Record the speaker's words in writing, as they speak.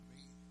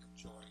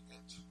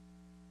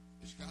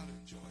because God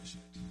enjoys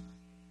it.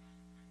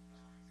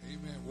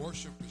 Amen.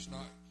 Worship is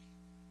not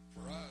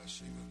for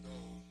us, even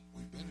though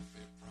we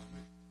benefit from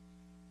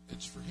it.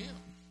 It's for Him.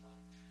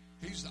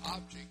 He's the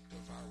object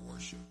of our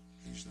worship.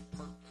 He's the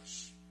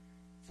purpose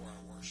for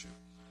our worship.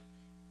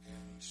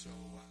 And so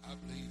I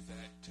believe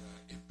that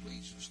it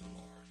pleases the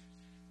Lord.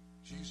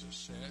 Jesus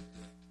said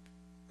that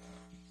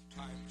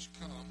time has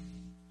come.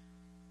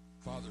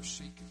 Father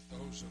seeketh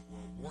those that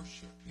will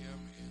worship Him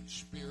in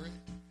spirit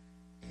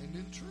and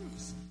in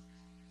truth.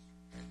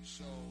 And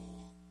so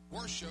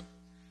worship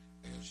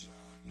is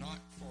not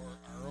for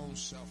our own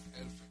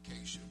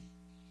self-edification,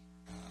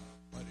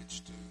 but it's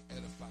to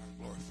edify and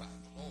glorify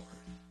the Lord.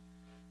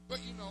 But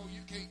you know,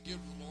 you can't give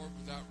the Lord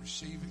without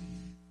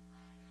receiving,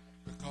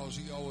 because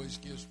He always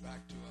gives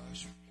back to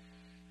us.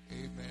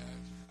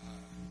 Amen.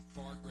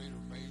 Far greater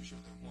measure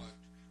than what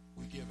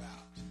we give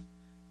out.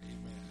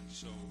 Amen.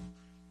 So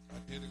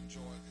I did enjoy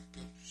the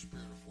good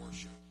spirit of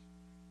worship,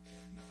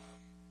 and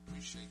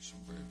appreciate so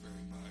very,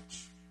 very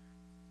much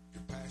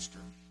your pastor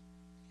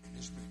and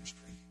his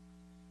ministry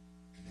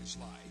and his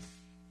life,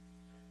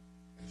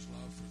 his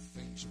love for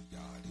the things of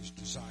God, his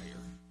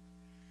desire.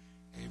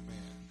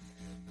 Amen.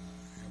 And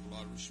have a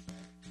lot of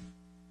respect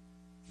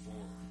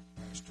for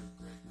Pastor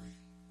Gregory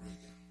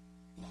Reagan.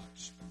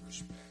 Lots of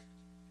respect.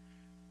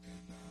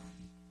 And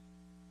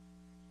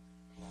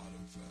a lot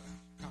of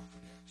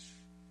confidence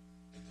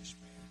in this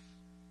man.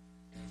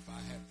 And if I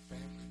had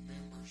family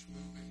members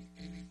moving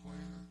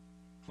anywhere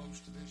close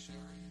to this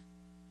area,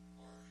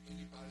 or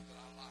anybody that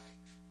I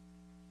liked,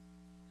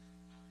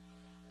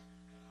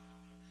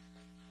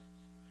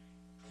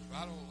 if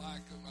I don't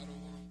like them, I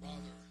don't want to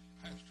bother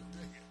Pastor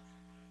Reagan.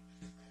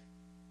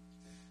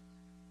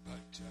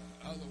 But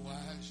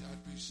otherwise,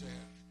 I'd be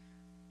saying,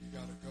 you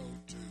got to go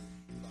to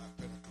New Life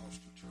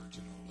Pentecostal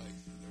Church in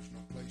Olathe. There's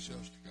no place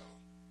else to go.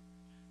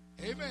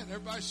 Amen.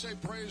 Everybody say,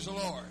 praise the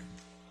Lord.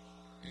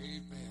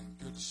 Amen.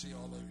 Good to see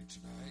all of you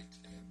tonight,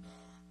 and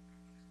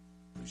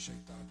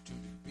appreciate the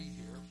opportunity to be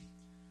here.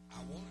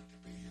 I wanted to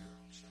be here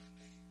on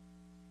Sunday,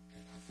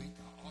 and I think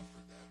I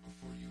offered that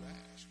before you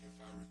asked, if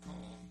I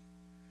recall.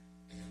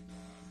 And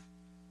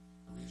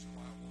the reason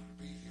why I wanted to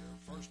be here,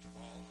 first of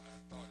all, I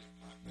thought it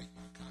might make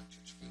my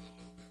conscience feel a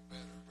little bit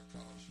better,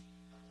 because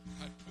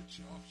I'd put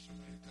you off so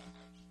many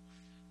times.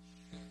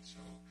 And so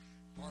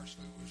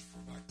partially it was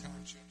for my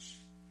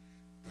conscience.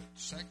 But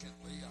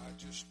secondly, I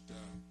just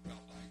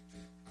felt like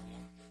that I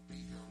wanted to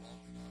be here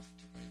long enough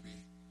to maybe,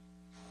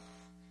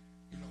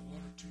 one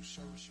or two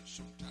services.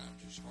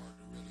 Sometimes it's hard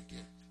to really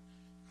get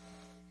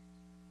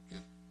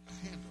a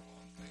handle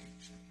on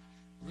things and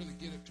really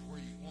get it to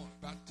where you want.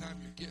 About the time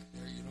you're getting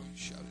there, you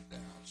shut it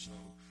down. So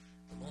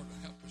the Lord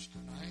will help us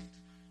tonight,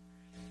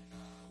 and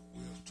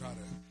we'll try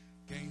to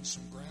gain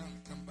some ground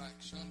and come back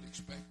Sunday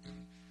expecting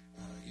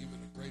even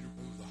a greater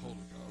move of the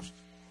Holy Ghost.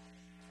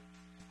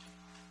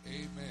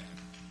 Amen.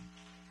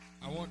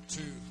 I want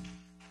to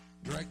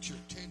direct your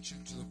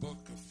attention to the book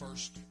of 1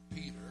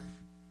 Peter,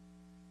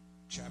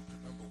 chapter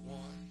number 1.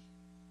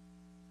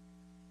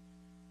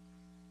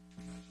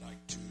 And I'd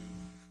like to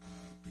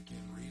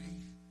begin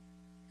reading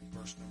in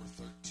verse number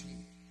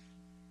 13.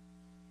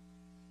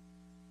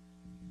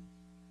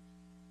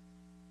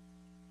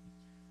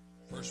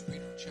 First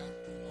Peter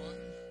chapter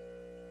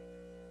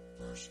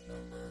 1, verse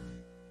number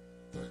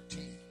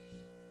 13.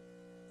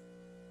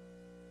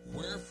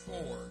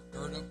 Wherefore,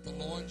 gird up the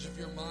loins of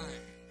your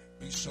mind,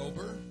 be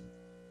sober,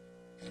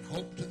 and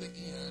hope to the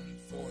end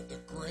for the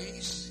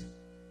grace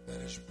that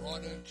is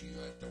brought unto you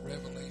at the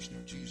revelation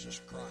of Jesus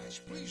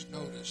Christ. Please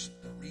notice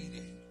the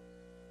reading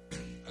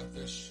of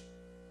this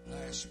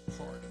last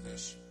part of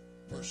this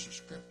verse of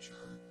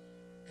Scripture.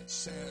 It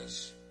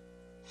says,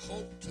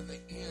 hope to the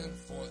end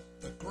for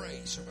the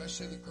grace. Everybody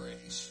say the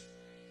grace.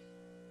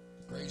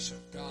 The grace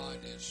of God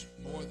is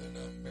more than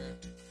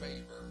unmerited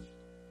favor.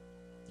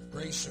 The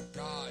grace of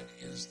God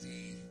is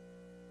the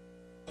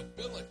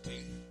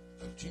ability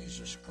of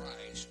Jesus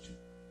Christ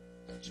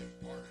that's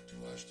imparted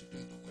to us to do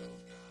the will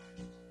of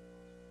God.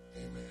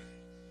 Amen.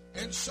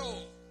 And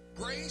so,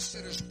 grace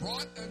that is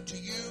brought unto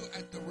you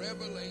at the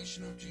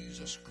revelation of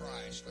Jesus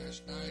Christ.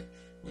 Last night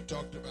we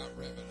talked about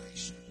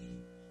revelation.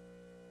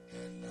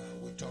 And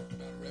we talked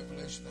about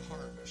revelation of the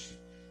harvest.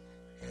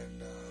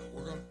 And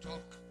we're going to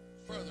talk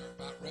further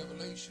about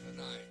revelation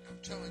tonight. I'm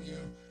telling you,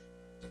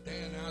 the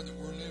day and hour that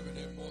we're living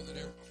in, more than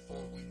ever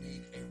before, we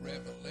need a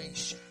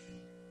revelation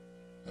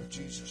of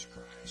Jesus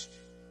Christ.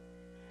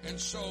 And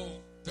so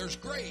there's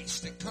grace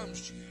that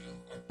comes to you,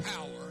 or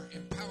power,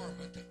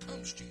 empowerment that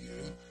comes to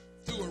you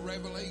through a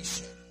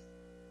revelation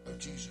of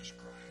Jesus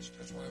Christ.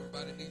 That's why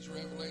everybody needs a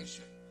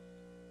revelation.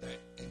 That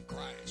in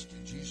Christ,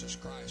 in Jesus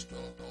Christ,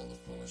 dwelleth all the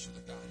fullness of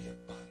the Godhead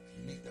bodily.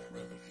 You need that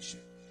revelation.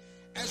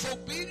 As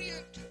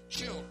obedient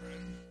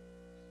children,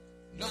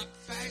 not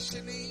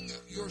fashioning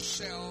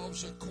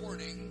yourselves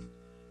according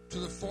to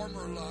the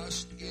former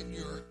lust in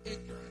your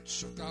ignorance.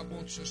 So God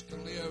wants us to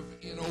live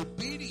in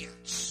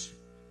obedience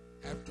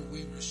after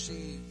we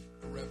receive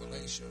the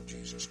revelation of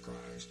Jesus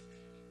Christ,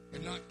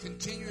 and not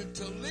continue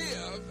to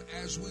live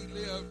as we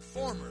lived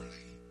formerly.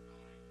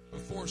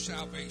 before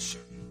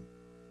salvation.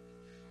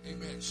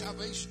 Amen.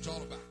 Salvation's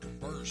all about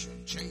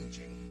conversion,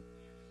 changing.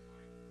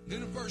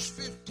 Then in verse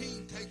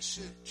 15 takes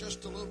it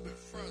just a little bit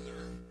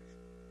further.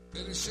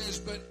 Then it says,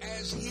 but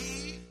as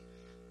he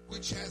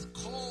which hath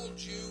called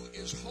you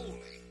is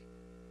holy,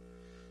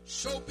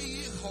 so be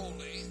ye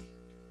holy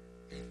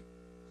in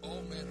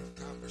all manner of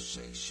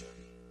conversation.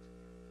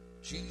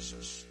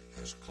 Jesus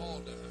has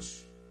called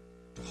us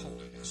to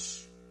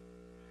holiness.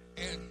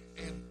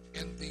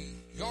 And the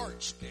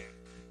yardstick,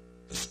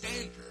 the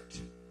standard,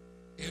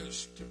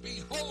 is to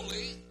be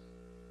holy,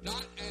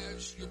 not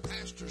as your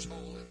pastor's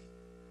holy,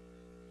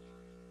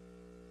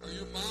 or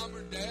your mom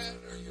or dad,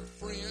 or your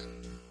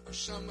friend, or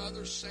some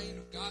other saint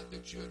of God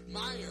that you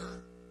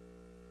admire,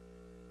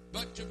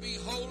 but to be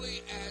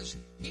holy as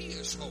he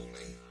is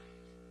holy.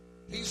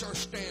 He's our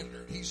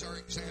standard. He's our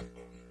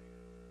example.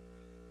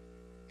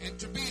 And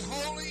to be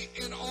holy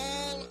in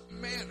all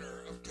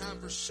manner of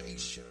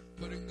conversation.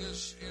 Putting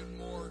this in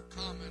more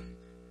common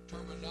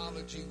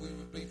terminology we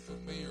would be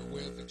familiar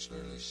with, it's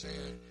literally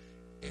saying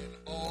in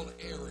all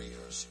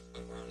areas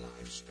of our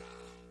lifestyle.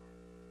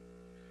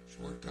 This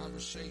word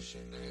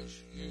conversation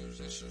as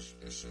used, this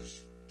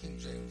is King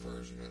James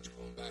Version. That's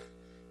going back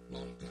a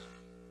long time.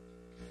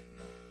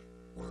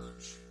 And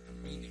words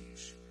and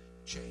meanings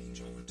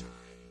change over time.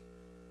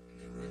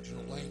 In the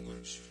original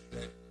language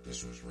that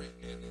this was written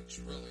in, it's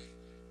really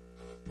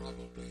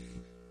probably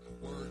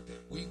a word that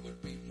we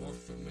would be more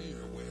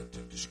familiar with to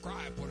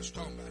describe what it's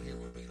talking about here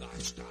would be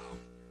lifestyle.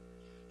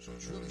 So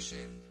it's really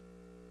saying,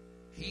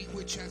 he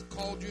which hath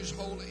called you is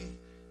holy,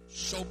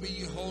 so be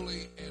ye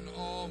holy in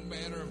all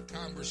manner of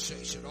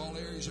conversation, all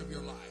areas of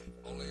your life,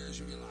 all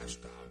areas of your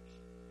lifestyle.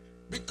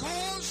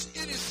 Because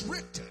it is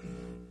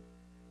written,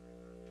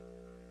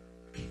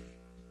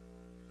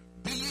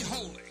 be ye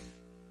holy,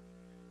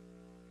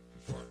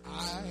 for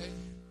I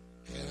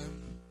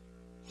am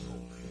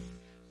holy.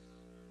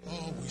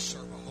 Oh, we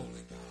serve a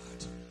holy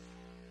God.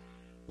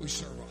 We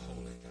serve a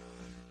holy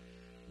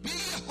God. Be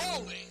ye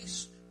holy,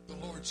 the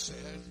Lord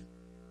said,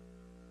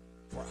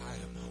 for I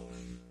am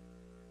holy.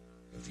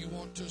 If you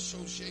want to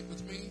associate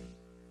with me,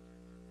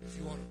 if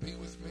you want to be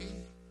with me,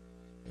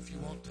 if you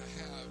want to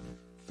have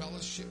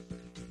fellowship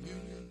and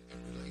communion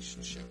and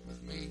relationship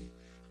with me,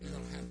 you're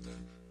going to have to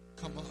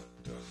come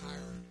up to a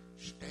higher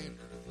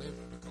standard of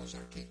living, because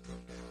I can't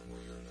come down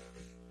where you're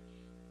living.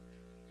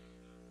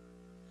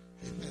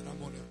 Amen. I'm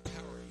going to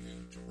empower you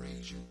to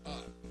raise you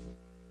up.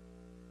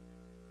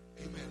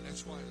 Amen.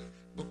 That's why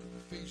the book of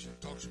Ephesians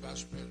talks about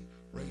us being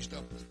raised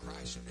up with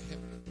Christ into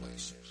heavenly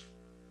places.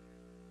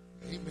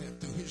 Amen.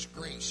 Through his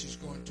grace, he's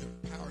going to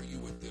empower you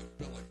with the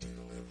ability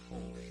to live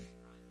holy,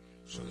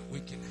 so that we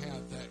can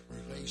have that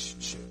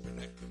relationship and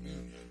that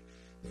communion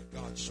that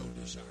God so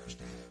desires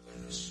to have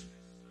with us.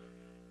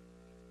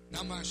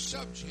 Now, my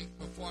subject,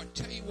 before I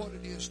tell you what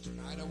it is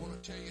tonight, I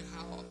want to tell you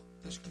how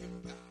this came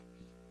about.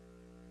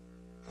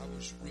 I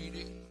was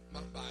reading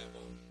my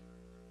Bible.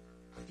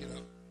 I get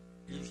up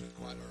usually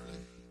quite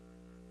early,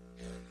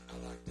 and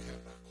I like to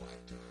have my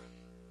quiet time.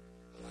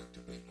 I like to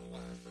beat my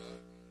wife up.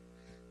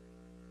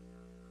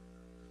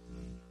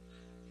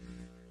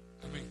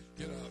 I mean,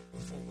 get up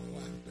before my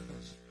wife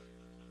does.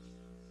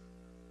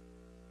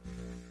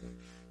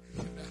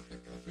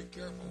 Be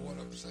careful what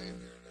I'm saying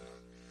there now.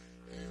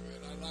 Amen.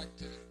 I like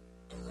to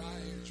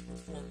arise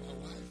before my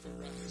wife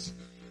arises.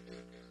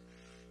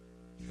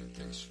 In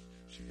case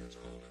she gets a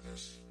hold of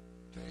this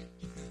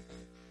tape,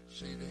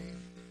 CD,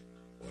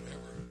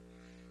 whatever.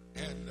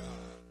 And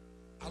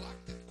I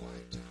like that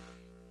quiet time.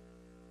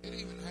 It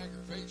even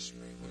aggravates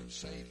me when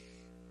Sadie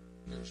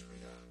hears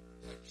me up.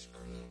 That's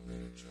our little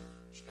miniature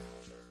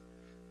schnauzer.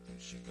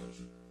 And she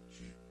goes,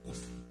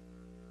 woof,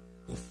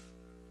 woof,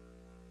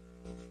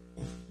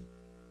 woof.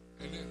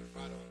 And then if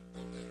I don't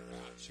go let her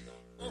out, she goes,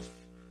 woof.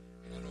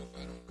 And I know if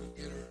I don't go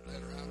get her, let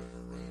her out of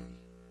her room,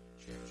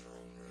 she has her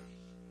own room.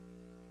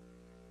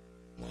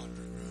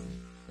 Laundry room.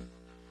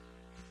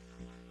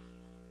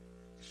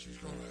 She's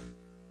going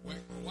to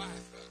wake my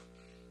wife up.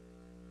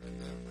 And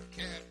then the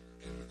cat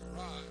in the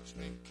garage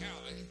named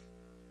Callie,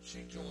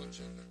 she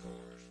joins in the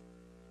chorus.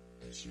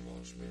 And she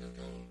wants me to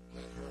go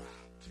let her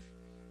out.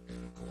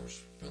 And of course,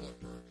 fill up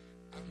her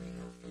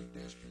food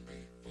dish can be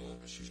full,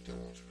 but she still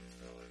wants me to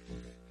fill it.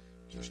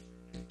 Just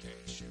in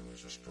case she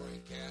was a stray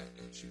cat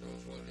and she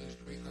knows what it is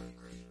to be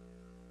hungry.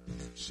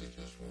 And she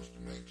just wants to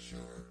make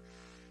sure.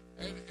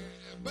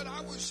 But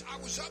I was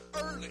up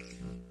early,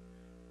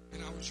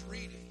 and I was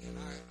reading, and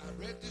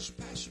I read this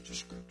passage of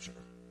Scripture.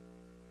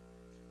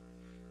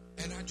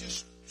 And I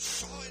just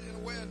saw it in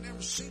a way I'd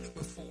never seen it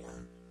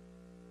before.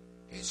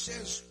 It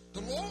says,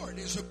 the Lord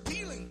is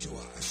appealing to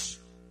us.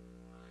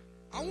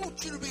 I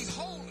want you to be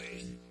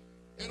holy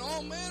in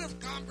all manner of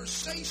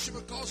conversation,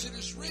 because it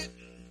is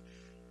written,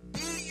 be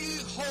ye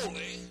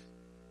holy,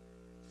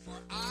 for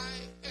I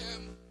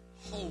am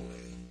holy.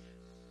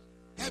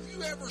 Have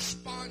you ever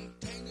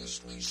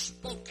spontaneously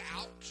spoke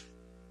out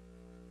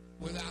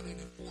without any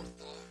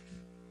forethought?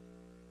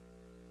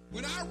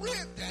 When I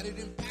read that, it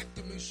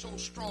impacted me so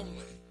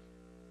strongly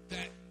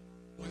that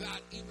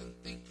without even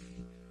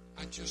thinking,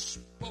 I just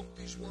spoke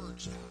these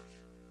words out.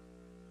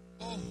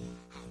 Oh,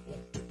 I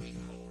want to be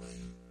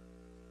holy.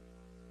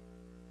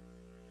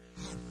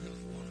 I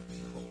really want to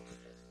be holy.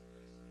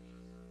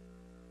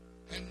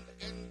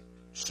 And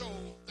so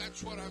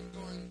that's what I'm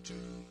going to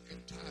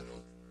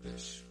entitle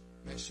this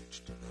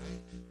message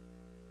tonight.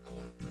 I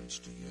want to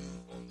preach to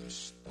you on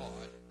this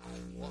thought.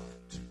 I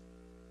want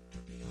to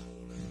be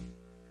holy.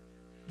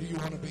 Do you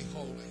want to be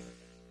holy?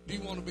 Do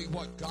you want to be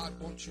what God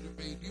wants you to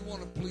be? Do you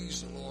want to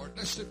please the Lord?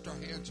 Let's lift our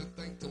hands and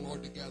thank the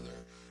Lord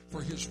together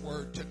for His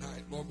word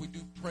tonight. Lord, we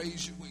do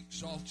praise you. We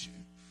exalt you.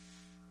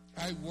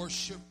 I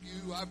worship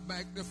you. I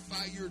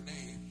magnify your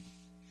name.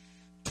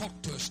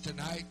 Talk to us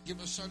tonight. Give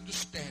us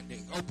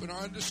understanding. Open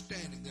our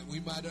understanding that we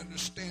might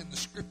understand the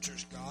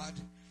scriptures, God.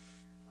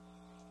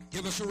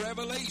 Give us a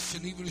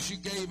revelation, even as you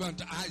gave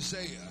unto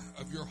Isaiah,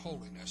 of your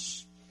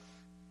holiness.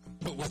 And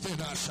put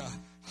within us a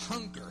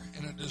hunger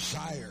and a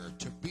desire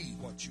to be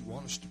what you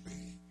want us to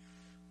be.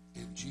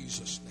 In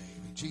Jesus'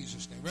 name. In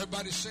Jesus' name.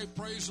 Everybody say,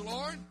 praise the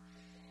Lord.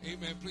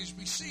 Amen. Please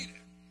be seated.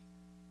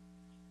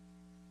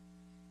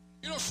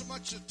 You know, so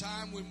much of the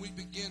time when we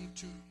begin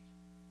to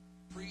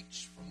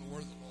preach from the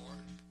word of the Lord,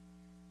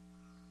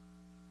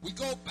 we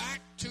go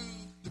back to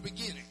the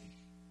beginning.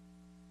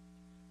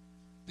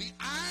 The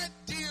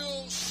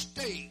ideal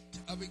state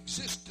of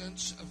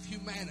existence of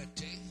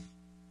humanity,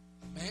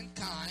 of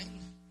mankind,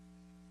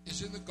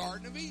 is in the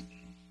Garden of Eden.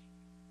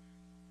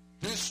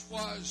 This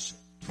was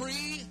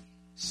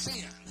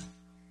pre-sin.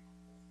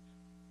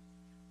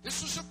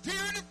 This was a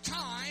period of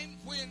time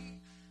when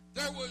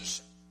there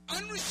was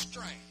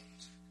unrestrained,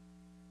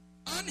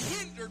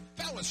 unhindered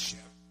fellowship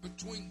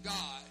between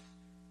God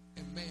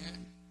and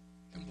man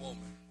and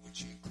woman,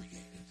 which He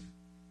created.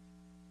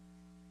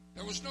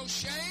 There was no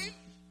shame.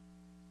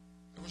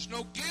 There was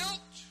no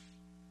guilt.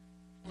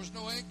 There was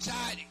no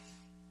anxiety.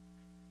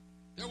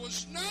 There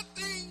was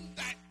nothing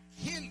that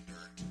hindered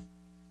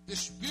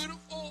this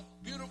beautiful,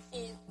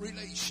 beautiful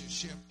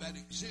relationship that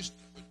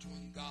existed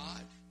between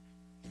God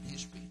and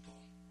His people.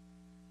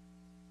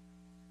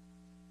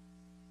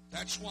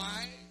 That's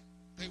why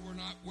they were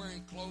not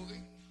wearing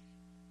clothing.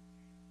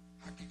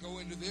 I could go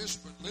into this,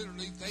 but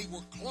literally they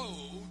were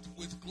clothed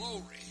with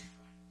glory.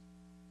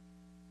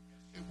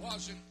 It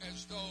wasn't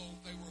as though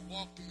they were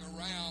walking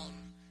around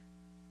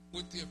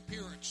with the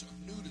appearance of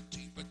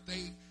nudity, but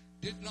they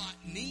did not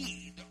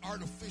need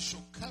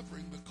artificial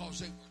covering because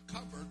they were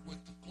covered with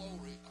the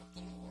glory of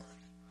the Lord.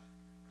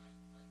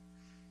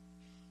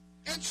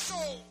 And so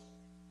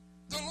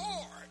the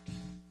Lord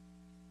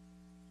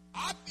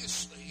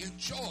obviously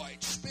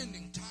enjoyed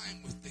spending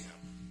time with them.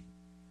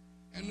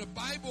 And the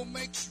Bible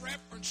makes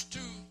reference to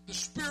the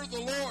Spirit of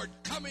the Lord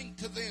coming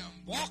to them,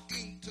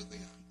 walking to them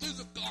through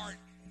the garden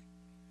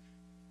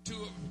to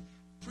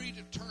a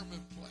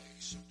predetermined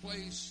place, a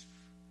place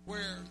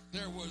where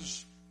there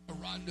was a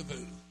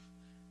rendezvous.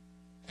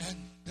 And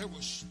there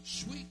was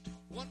sweet,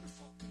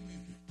 wonderful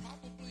communion,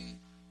 probably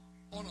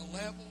on a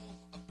level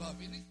above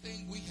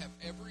anything we have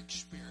ever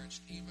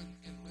experienced, even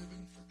in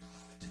living for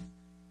God.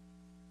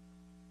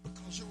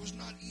 Because there was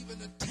not even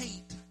a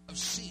taint of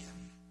sin.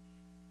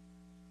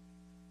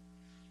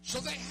 So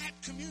they had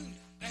communion.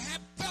 They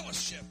had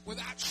fellowship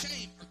without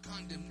shame or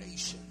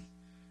condemnation.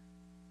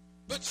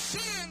 But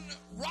sin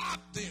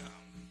robbed them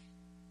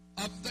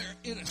of their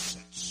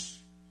innocence.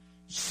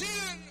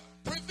 Sin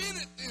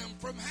prevented them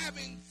from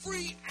having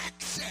free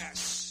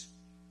access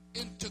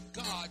into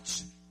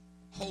God's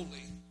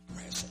holy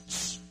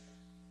presence.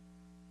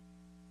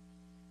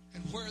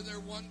 And where there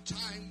one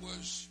time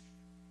was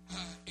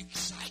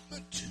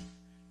excitement,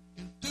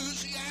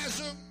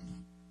 enthusiasm,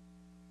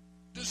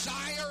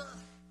 desire,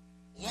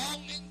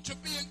 longing to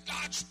be in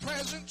God's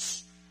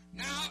presence,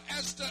 now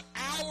as the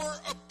hour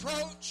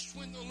approached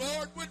when the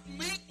Lord would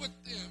meet with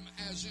them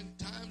as in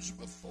times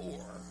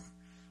before,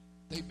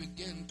 they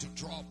begin to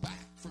draw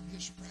back from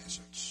His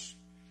presence.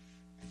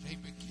 And they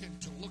begin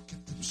to look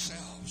at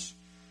themselves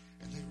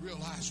and they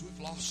realize we've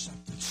lost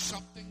something.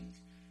 Something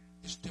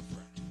is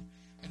different.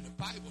 And the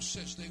Bible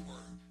says they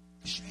were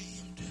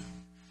ashamed.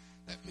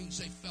 That means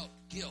they felt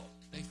guilt.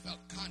 They felt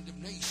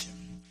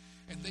condemnation.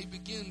 And they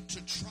begin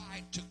to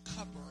try to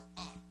cover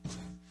up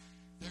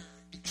their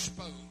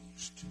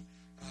exposed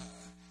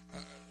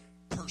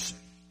person.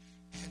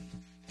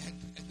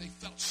 And they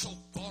felt so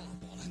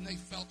vulnerable. And they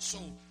felt so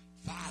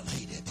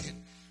violated.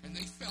 And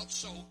they felt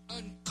so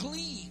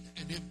unclean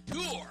and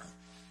impure.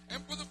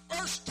 And for the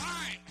first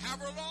time,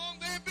 however long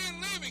they had been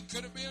living,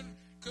 could have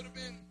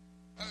been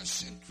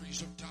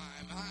centuries of time.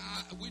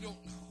 We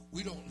don't know.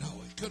 We don't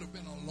know. It could have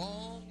been a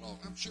long,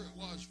 I'm sure it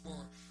was for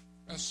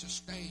a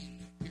sustained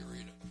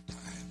period of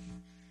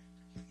time.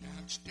 But now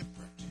it's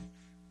different.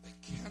 They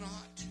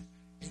cannot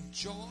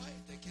enjoy,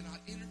 they cannot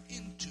enter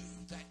into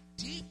that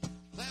deep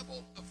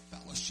level of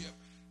fellowship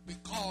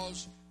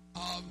because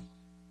of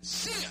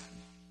sin.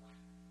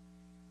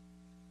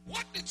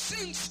 What did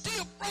sin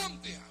steal from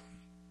them?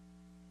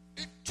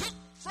 It took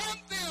from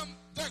them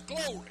their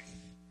glory.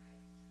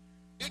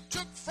 It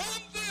took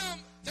from them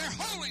their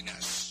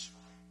holiness.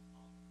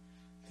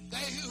 And they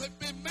who had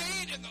been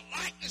made in the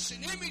likeness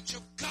and image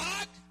of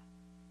God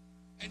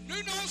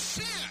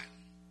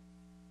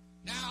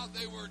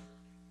they were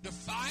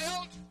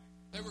defiled,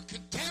 they were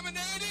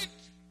contaminated,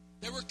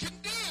 they were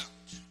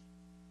condemned.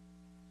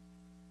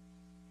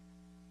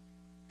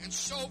 And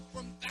so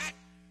from that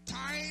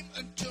time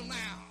until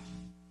now,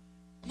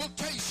 I'm going to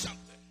tell you something.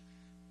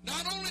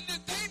 Not only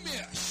did they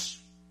miss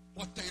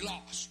what they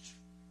lost,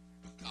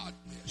 but God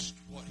missed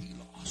what he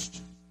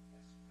lost.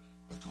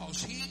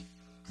 Because he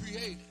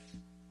created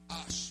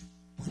us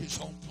for his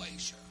own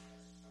pleasure.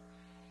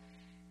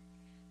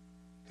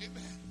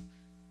 Amen.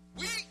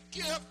 We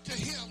give to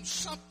him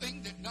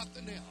something that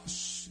nothing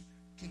else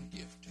can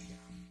give to him.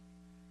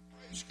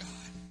 Praise God.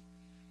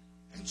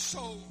 And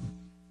so,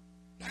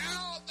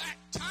 now that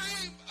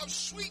time of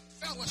sweet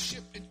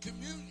fellowship and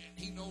communion,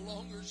 he no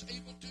longer is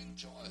able to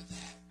enjoy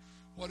that.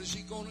 What is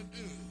he going to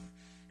do?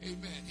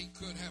 Amen. He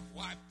could have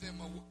wiped them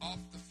off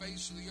the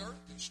face of the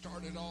earth and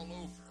started all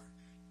over.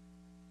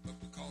 But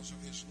because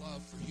of his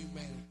love for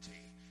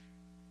humanity,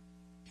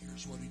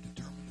 here's what he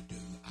determined to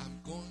do.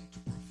 I'm going to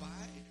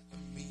provide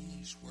a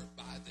means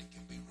whereby they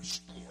can be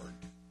restored,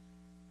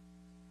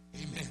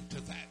 amen,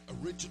 to that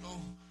original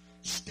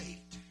state.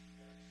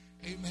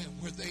 Amen.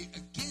 Where they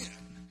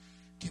again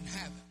can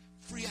have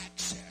free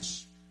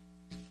access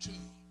into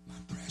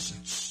my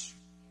presence.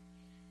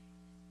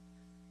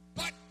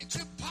 But it's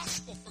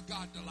impossible for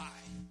God to lie.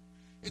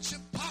 It's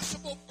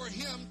impossible for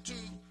him to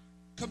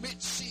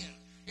commit sin.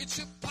 It's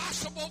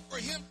impossible for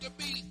him to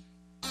be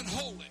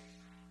unholy.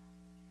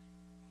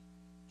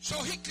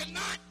 So he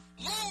cannot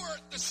lower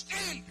the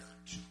standard.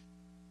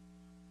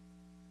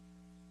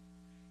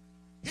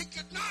 He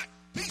could not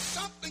be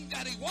something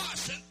that he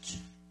wasn't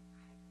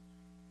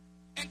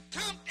and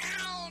come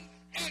down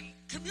and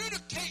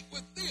communicate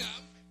with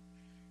them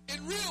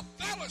in real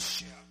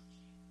fellowship,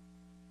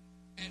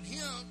 and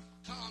him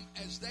come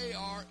as they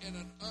are in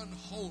an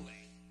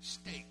unholy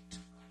state.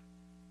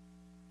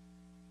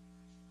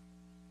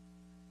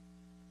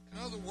 In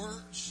other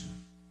words,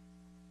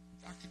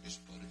 if I could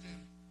just put it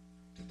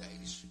in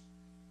today's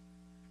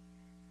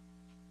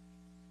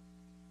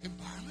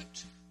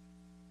environment,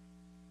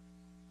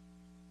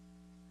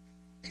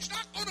 he's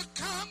not going to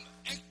come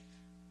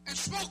and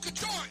smoke a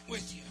joint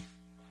with you.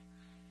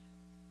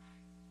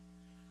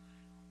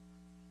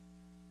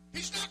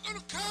 He's not going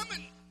to come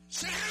and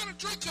sit down and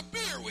drink a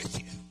beer with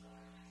you.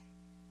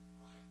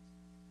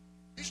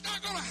 He's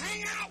not going to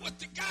hang out with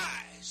the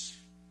guys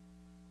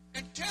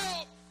and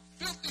tell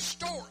filthy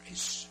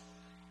stories.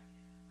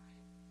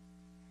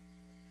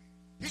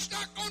 He's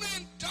not going to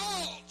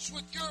indulge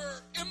with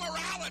your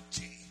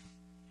immorality.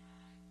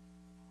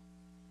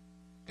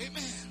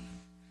 Amen.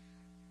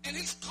 And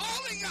he's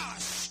calling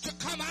us to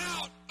come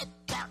out of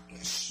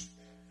darkness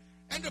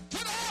and to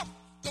put off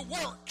the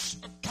works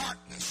of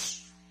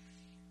darkness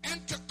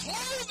and to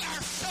clothe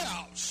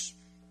ourselves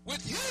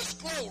with his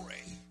glory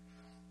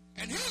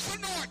and his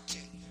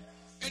anointing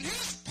and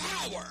his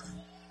power,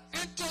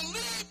 and to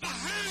leave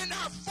behind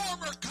our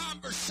former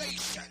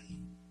conversation.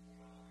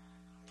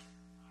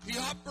 He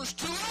offers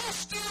to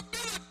us the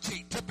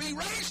ability to be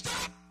raised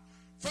up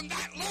from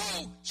that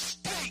low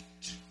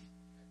state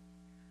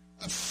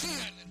of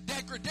sin and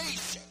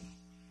degradation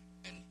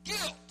and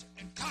guilt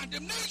and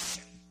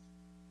condemnation.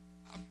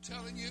 I'm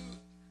telling you,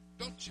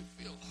 don't you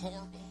feel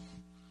horrible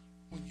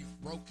when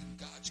you've broken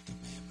God's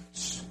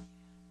commandments?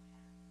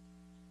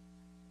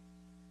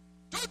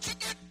 Don't you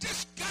get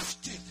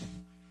disgusted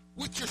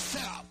with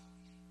yourself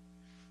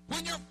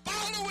when you're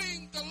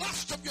following the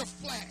lust of your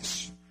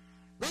flesh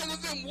rather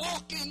than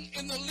walking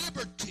in the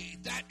liberty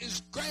that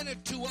is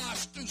granted to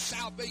us through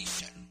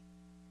salvation?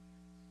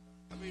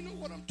 I mean, you know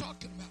what I'm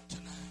talking about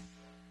tonight.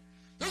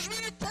 There's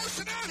many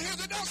person out here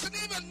that doesn't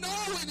even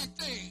know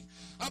anything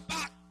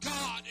about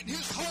God and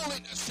his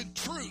holiness and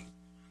truth.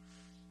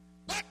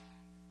 But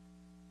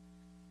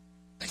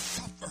they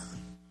suffer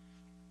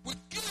with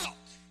guilt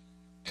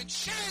and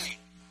shame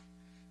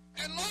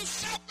and low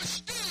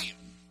self-esteem.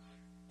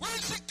 Where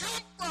does it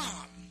come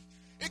from?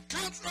 It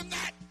comes from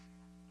that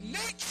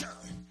nature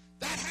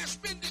that has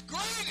been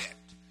degraded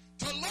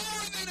to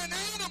lower than an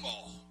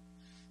animal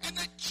and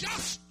that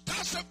just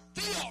doesn't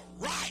feel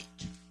right.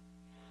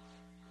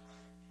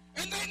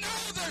 And they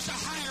know there's a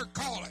higher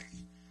calling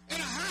and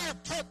a higher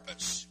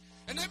purpose.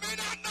 And they may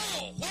not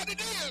know what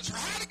it is or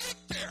how to get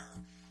there.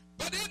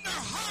 But in their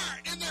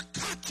heart, in their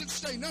conscience,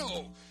 they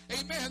know,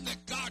 amen,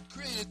 that God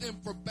created them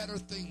for better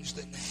things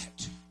than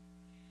that.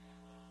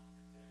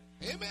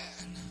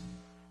 Amen.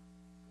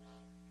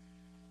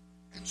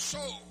 And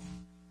so,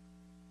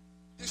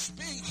 this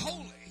being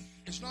holy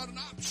is not an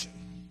option.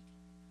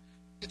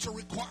 It's a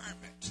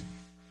requirement.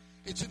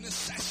 It's a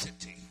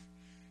necessity.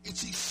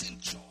 It's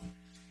essential.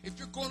 If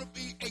you're going to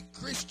be a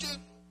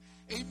Christian,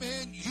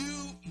 amen,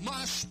 you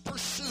must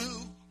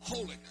pursue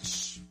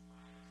holiness.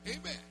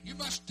 Amen. You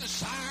must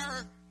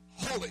desire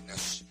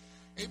holiness.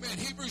 Amen.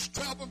 Hebrews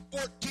 12 and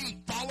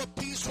 14. Follow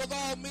peace with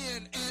all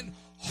men and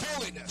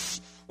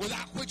holiness,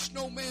 without which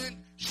no man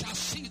shall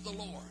see the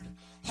Lord.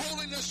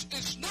 Holiness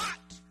is not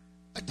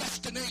a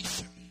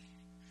destination.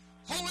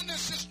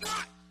 Holiness is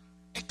not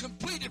a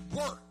completed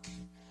work.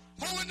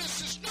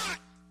 Holiness is not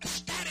a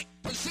static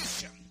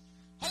position.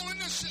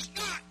 Holiness is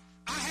not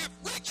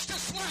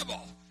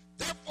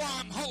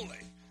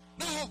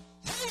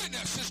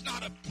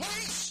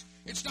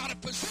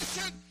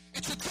position.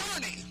 It's a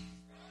journey.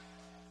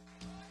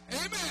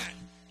 Amen.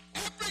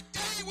 Every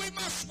day we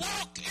must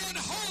walk in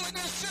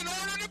holiness in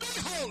order to be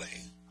holy.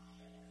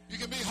 You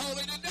can be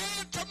holy today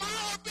and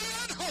tomorrow be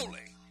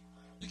unholy.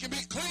 You can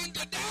be clean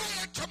today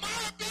and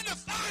tomorrow be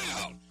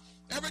defiled.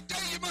 Every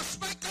day you must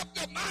make up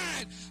your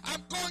mind,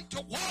 I'm going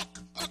to walk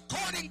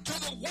according to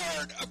the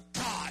Word of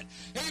God.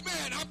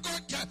 Amen. I'm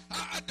going to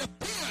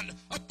depend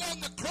upon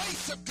the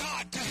grace of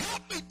God to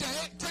help me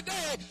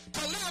today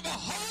to live a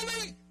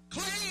holy,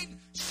 clean,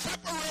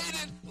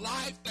 separated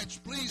life that's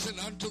pleasing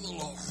unto the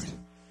Lord.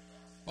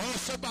 Oh,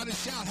 somebody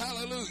shout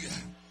hallelujah.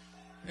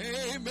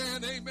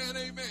 Amen, amen,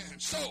 amen.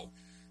 So,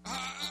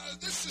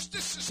 this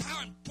is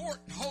how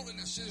important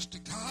holiness is to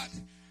God.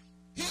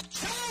 He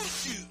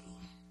chose you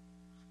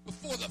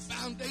before the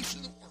foundation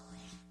of the world.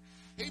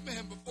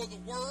 Amen. Before the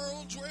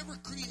worlds were ever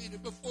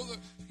created, before the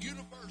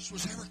universe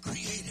was ever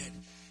created,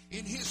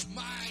 in His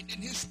mind,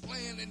 in His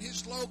plan, in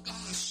His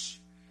logos,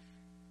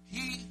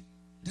 He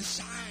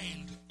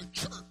designed a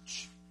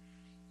church.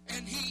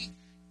 And He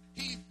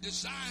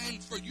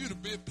designed for you to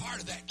be a part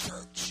of that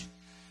church.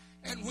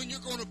 And when you're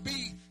going to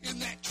be in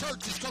that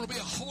church, it's going to be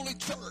a holy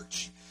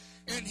church.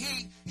 And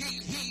He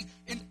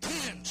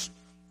intends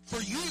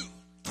for you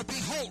to be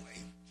holy.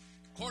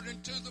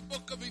 According to the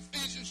book of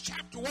Ephesians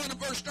chapter 1 and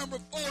verse number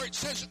 4, it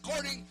says,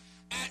 according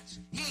as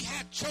He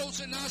had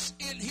chosen us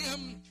in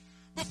Him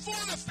before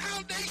the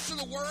foundation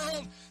of the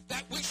world,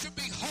 that we should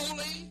be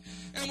holy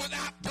and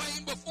without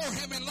blame before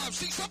Him in love.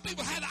 See, some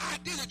people have the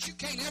idea that you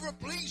can't ever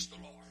please the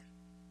Lord.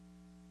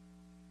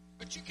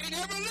 But you can't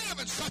ever live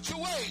in such a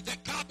way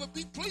that God would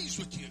be pleased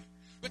with you.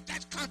 But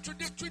that's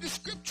contradictory to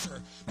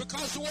Scripture,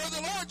 because the word of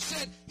the Lord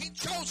said He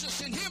chose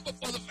us in Him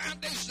before the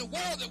foundation of the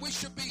world that we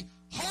should be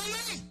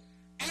holy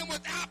and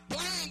without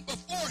blame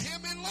before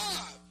Him in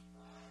love.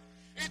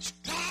 It's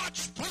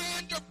God's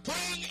plan to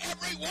bring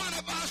every one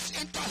of us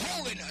into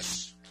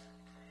holiness.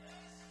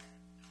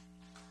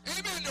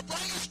 Amen. To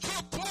bring us to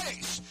a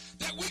place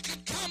that we can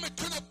come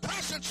into the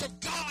presence of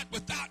God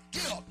without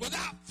guilt,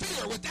 without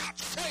fear, without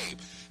shame.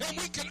 And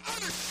we can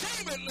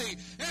unashamedly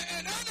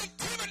and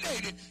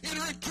unintimidated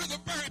enter into the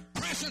very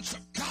presence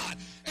of God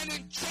and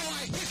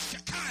enjoy His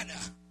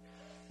Shekinah.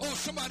 Oh,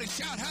 somebody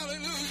shout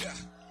hallelujah.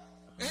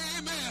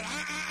 Amen.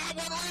 I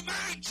want to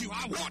remind you,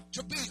 I want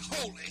to be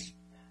holy.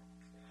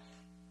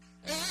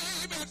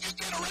 Amen. If you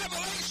get a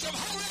revelation of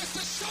holiness,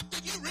 it's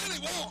something you really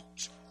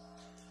want.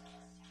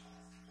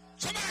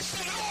 Somebody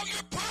said, oh,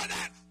 you're part of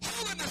that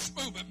holiness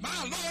movement.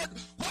 My Lord,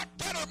 what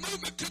better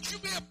movement could you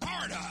be a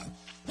part of?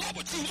 What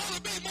would you want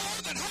to be more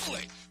than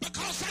holy?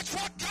 Because that's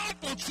what God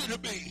wants you to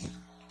be.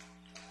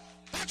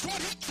 That's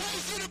what He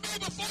chose you to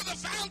be before the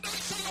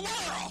foundation of the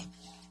world.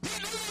 He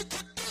knew you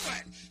could do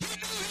it. He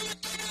knew He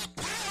would give you the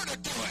power to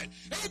do it.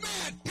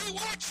 Amen. He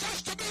wants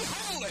us to be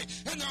holy.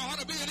 And there ought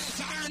to be a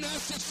desire in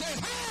us that says,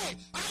 hey,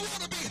 I want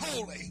to be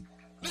holy.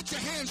 Lift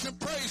your hands and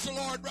praise the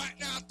Lord right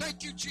now.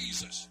 Thank you,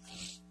 Jesus.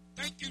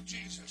 Thank you,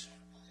 Jesus.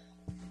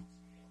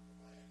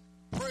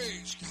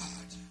 Praise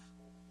God.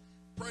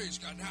 Praise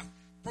God. Now,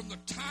 from the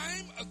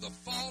time of the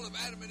fall of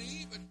Adam and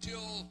Eve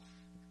until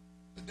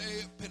the day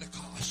of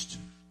Pentecost,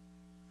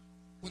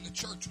 when the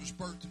church was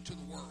birthed into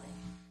the world,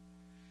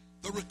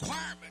 the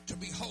requirement to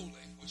be holy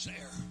was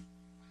there.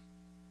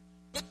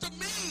 But the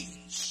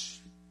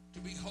means to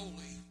be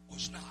holy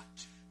was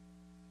not.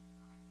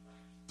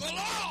 The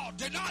law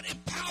did not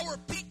empower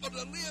people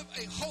to live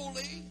a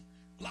holy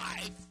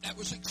life that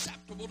was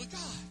acceptable to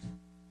God.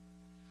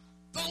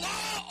 The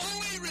law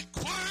only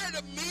required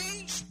a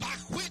means by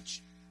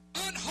which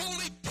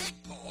unholy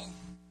people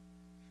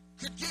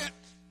could get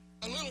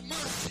a little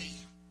mercy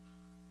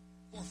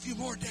for a few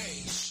more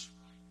days.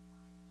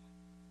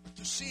 But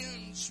the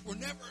sins were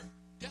never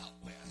dealt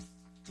with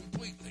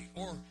completely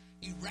or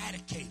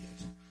eradicated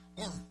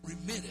or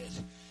remitted.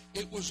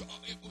 They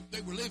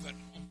were living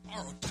on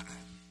borrowed time.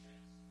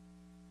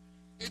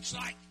 It's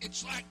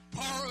like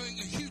borrowing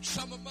a huge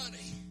sum of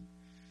money,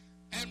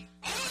 and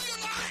all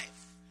your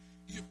life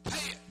you're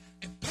paying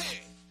and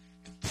paying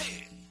and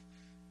paying,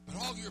 but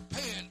all you're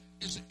paying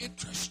is the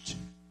interest.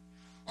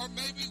 Or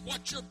maybe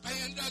what you're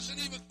paying doesn't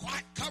even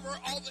quite cover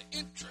all the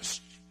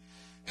interest,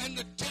 and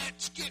the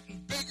debt's getting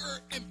bigger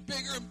and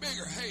bigger and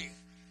bigger. Hey,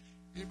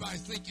 anybody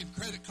thinking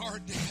credit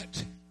card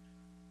debt?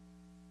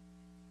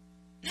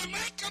 You're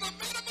making a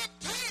minimum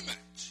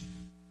payment,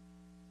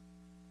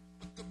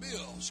 but the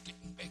bill's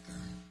getting bigger.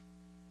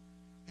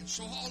 And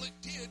so all it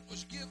did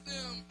was give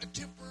them a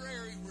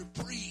temporary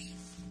reprieve.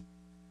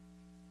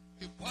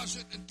 It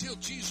wasn't until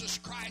Jesus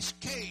Christ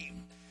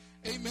came,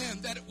 amen,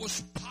 that it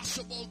was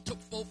possible to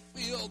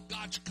fulfill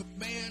God's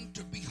command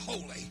to be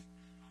holy.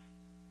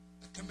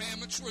 The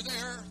commandments were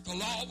there. The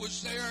law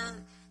was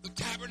there. The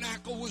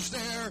tabernacle was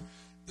there.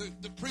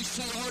 The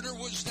priestly order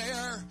was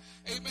there.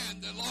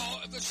 Amen. The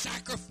law of the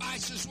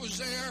sacrifices was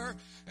there.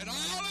 And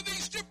all of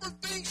these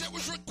different things that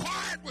was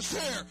required was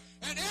there.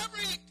 And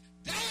every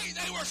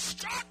day they were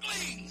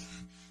struggling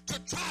to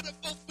try to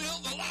fulfill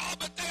the law,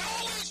 but they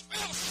always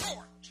fell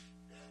short.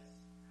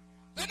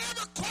 They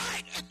never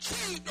quite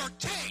achieved or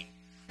attained.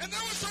 And there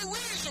was a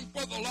reason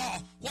for the law.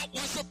 What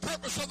was the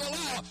purpose of the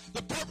law?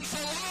 The purpose of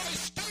the law is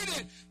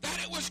stated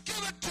that it was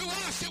given to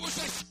us. It was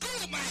a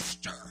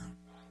schoolmaster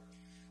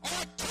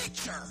or a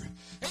teacher,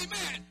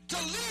 amen, to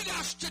lead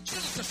us to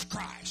Jesus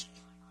Christ.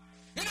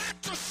 And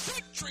after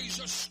centuries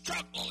of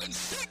struggle and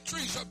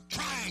centuries of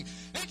trying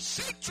and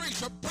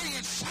centuries of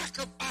bringing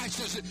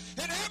sacrifices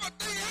and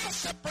everything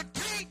else that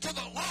pertained to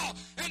the law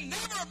and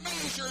never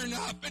measuring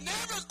up and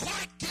never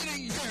quite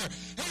getting there,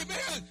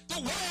 amen,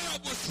 the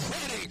world was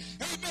ready,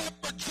 amen,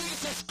 for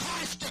Jesus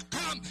Christ to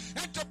come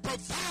and to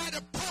provide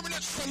a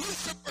permanent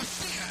solution for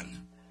sin.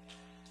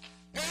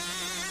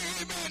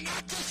 Amen.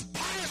 Not just buy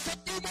us a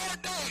few more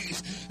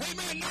days.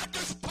 Amen. Not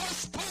just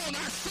postpone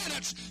our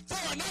sentence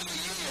for another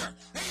year.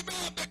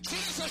 Amen. But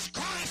Jesus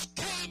Christ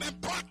came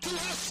and brought to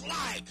us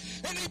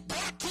life. And he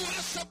brought to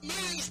us a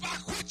means by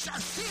which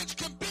our sins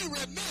can be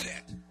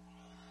remitted.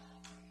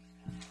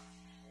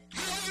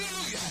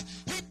 Hallelujah.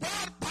 He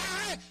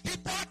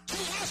brought to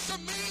us a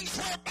means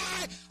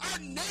whereby our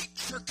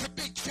nature could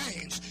be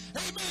changed.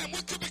 Amen.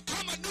 We could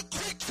become a new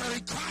creature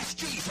in Christ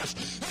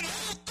Jesus. And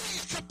all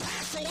things could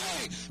pass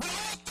away. And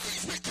all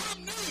things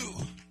become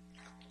new.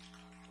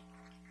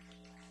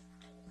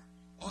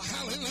 Oh,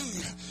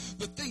 hallelujah.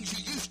 The things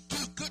you used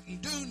to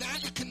couldn't do, now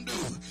you can do.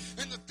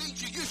 And the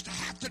things you used to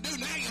have to do,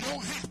 now you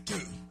don't have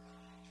to.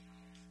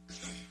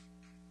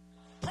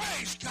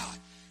 Praise God.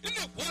 Isn't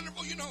it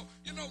wonderful? You know,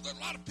 there are a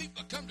lot of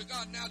people that come to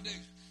God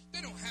nowadays. They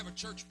don't have a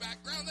church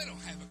background. They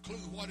don't have a clue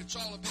what it's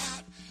all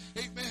about.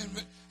 Amen.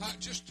 But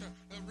just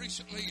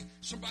recently,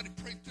 somebody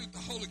prayed through the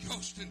Holy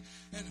Ghost, and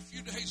a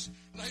few days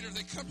later,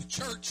 they come to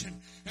church,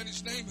 and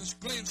his name is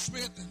Glenn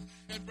Smith,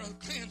 and Brother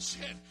Glenn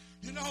said,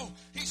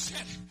 he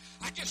said,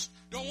 I just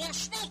don't want to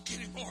smoke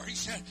anymore. He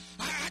said,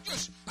 I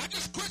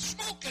just quit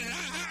smoking, and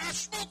I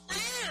smoked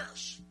for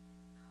years.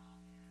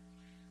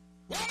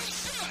 Well, he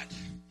should,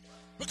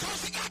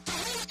 because he got the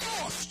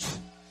Holy Ghost.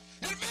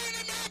 And if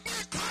any man be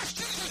in Christ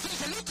Jesus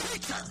is a new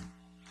creature.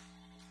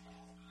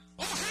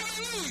 Oh,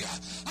 hallelujah.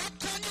 I'm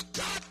telling you,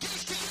 God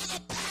gives to you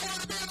the power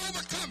to be an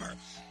overcomer.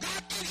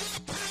 God gives you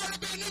the power to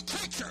be a new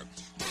creature.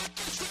 God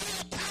gives to you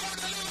the power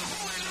to live a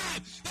holy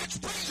life that's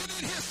pleasing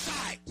in his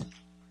sight.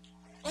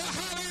 Oh,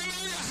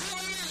 hallelujah,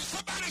 hallelujah.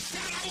 Somebody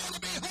shout, I want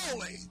to be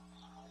holy.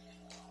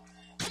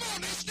 Come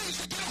on, this needs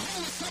to get a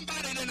hold of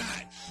somebody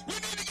tonight. We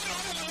need to get a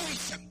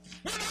revelation.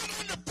 We're not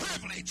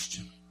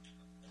underprivileged.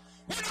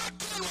 We're not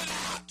good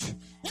without.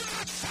 We're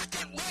not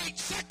second-rate,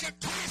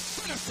 second-class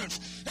citizens.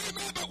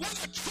 Amen. But we're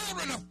the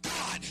children of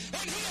God.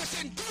 And he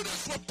has endued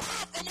us with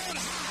power from on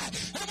high.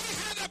 And we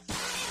have the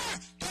power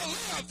to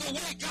live the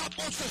way God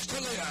wants us to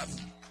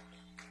live.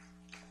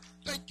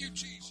 Thank you,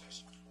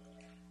 Jesus.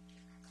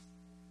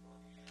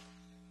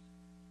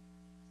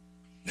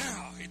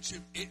 Now,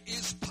 it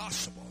is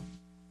possible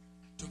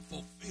to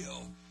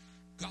fulfill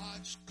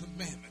God's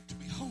commandment to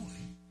be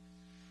holy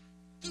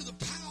through the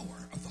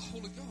power of the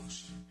Holy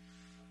Ghost.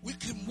 We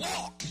can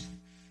walk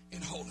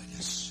in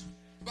holiness.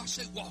 If I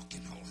say walk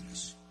in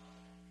holiness,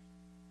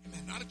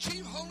 amen, not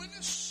achieve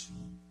holiness.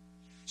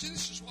 See,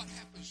 this is what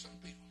happens to some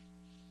people.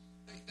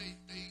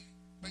 They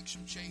make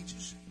some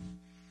changes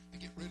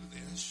and get rid of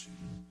this and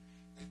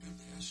they do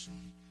this and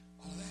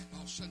all that, and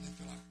all of a sudden they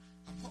feel like,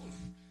 I'm holy.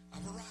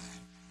 I've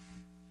arrived.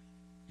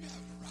 You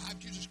haven't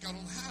arrived. You just got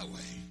on the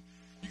highway.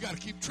 You got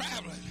to keep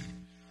traveling.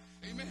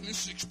 Amen.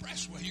 This is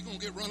expressway. You're going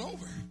to get run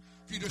over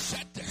if you just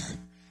sat there.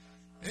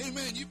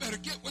 Amen. You better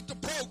get with the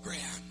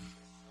program.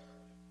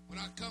 When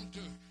I come to,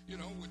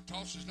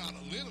 Tulsa's not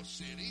a little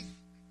city,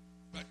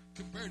 but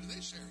compared to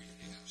this area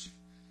it is.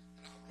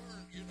 And I've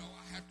learned,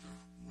 I have to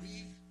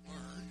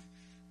relearn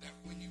that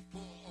when you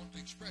pull on the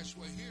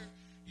expressway here,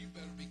 you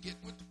better be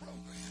getting with the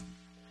program.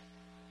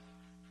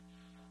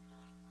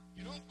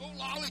 You don't go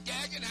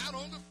lollygagging out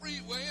on the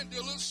freeway and do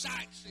a little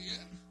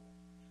sightseeing,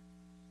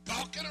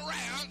 talking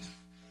around.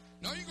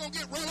 No, you're going to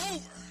get run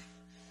over.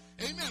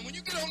 Amen. When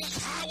you get on this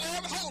highway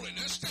of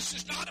holiness, this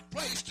is not a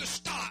place to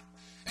stop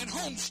and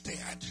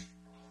homestead.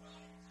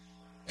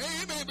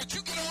 Amen. But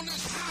you get on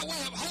this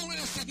highway of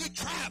holiness and you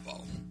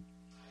travel.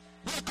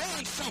 We're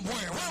going somewhere.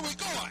 Where are we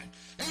going?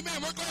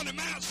 Amen. We're going to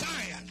Mount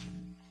Zion.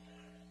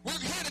 We're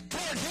headed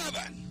toward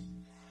heaven.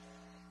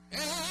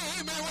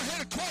 Amen. We're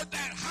headed toward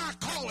that high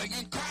calling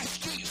in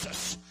Christ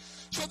Jesus.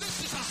 So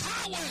this is a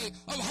highway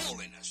of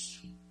holiness.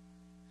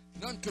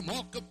 None can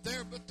walk up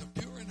there but the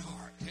pure in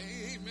heart.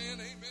 Amen, amen,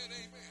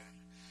 amen.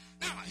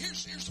 Now,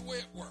 here's the way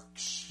it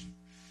works.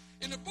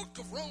 In the book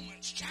of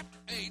Romans, chapter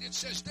 8, it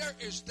says, there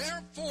is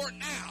therefore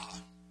now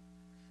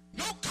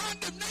no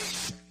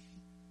condemnation.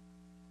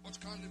 What's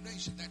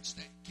condemnation? That's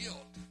that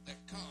guilt that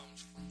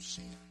comes from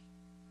sin.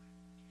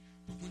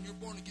 But when you're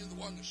born again, the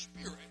one in the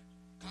Spirit,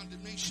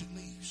 condemnation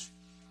leaves.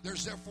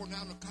 There's therefore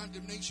now no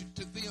condemnation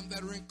to them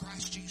that are in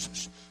Christ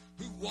Jesus,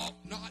 who walk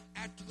not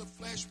after the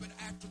flesh, but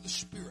after the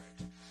Spirit.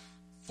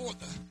 For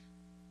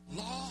the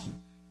law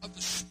of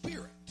the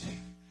Spirit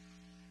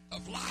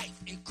of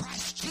life in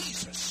Christ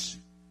Jesus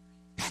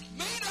hath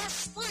made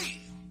us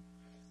free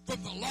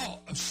from the law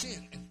of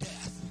sin and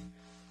death.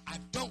 I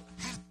don't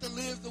have to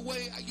live the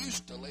way I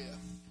used to live.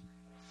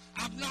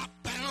 I'm not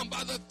bound bound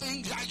by the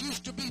things I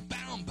used to be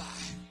bound by.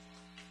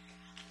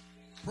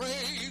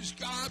 Praise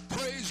God,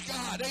 praise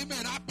God.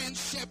 Amen. I've been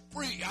set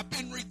free. I've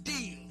been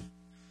redeemed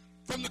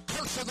from the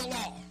curse of the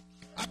law.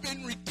 I've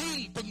been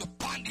redeemed from the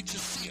bondage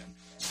of sin.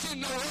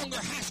 Sin no longer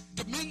has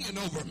dominion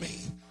over me.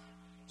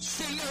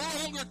 Sin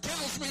no longer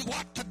tells me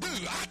what to do.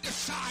 I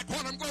decide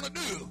what I'm going to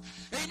do.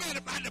 Amen.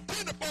 If I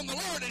depend upon the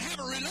Lord and have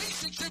a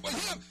relationship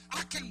with Him,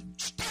 I can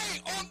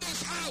stay on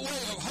this highway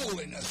of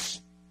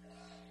holiness.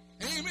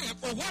 Amen.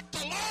 For what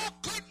the law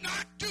could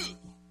not do,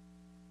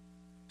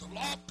 the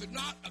law could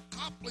not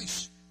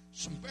accomplish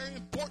some very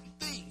important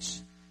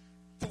things.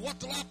 For what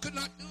the law could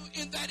not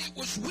do, in that it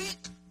was weak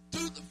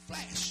through the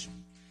flesh.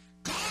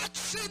 God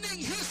sending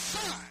His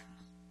Son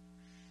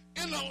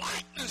in the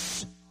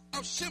likeness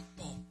of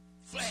simple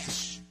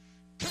flesh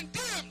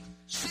condemned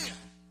sin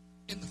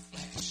in the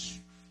flesh,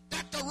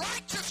 that the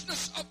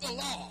righteousness of the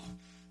law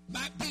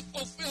might be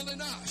fulfilled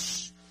in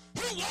us,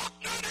 who walk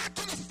not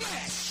after the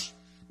flesh,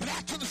 but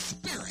after the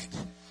Spirit.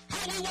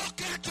 How we walk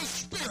after the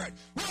Spirit?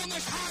 We're on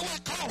this highway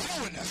called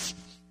holiness,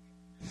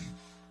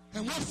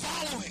 and we're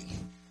following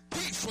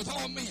peace with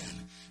all men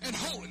and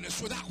holiness,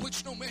 without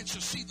which no man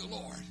shall see the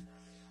Lord.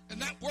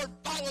 And that word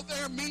follow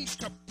there means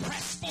to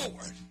press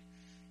forward.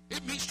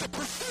 It means to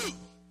pursue.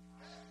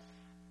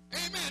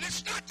 Amen.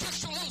 It's not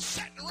just a little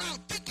sitting around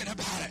thinking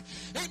about it.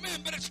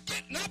 Amen. But it's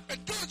getting up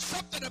and doing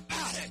something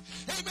about it.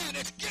 Amen.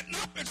 It's getting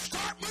up and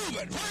start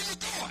moving. Where are you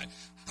going?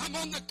 I'm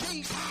on the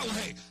King's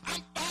highway.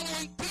 I'm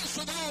following peace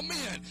with all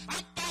men.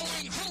 I'm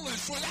following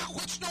holiness, without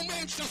which no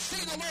man shall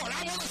see the Lord.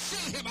 I want to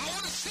see Him. I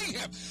want to see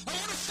Him. I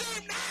want to see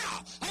Him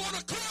now. I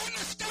want a clear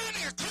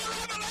understanding, a clear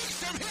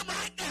revelation of Him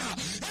right now.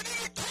 And in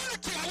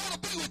eternity, I want to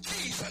be with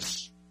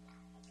Jesus.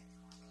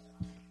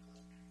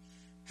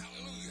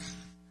 Hallelujah.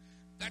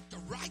 That the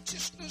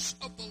righteousness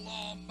of the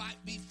law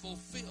might be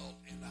fulfilled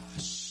in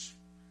us.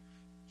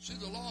 See,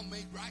 the law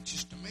made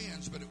righteous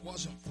demands, but it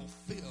wasn't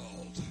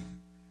fulfilled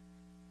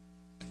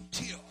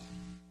until,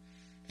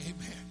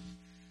 amen,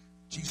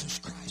 Jesus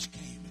Christ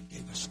came and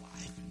gave us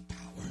life and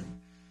power.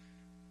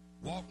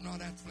 Walk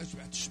not after flesh,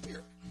 but after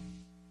Spirit.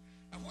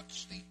 Now,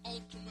 what's the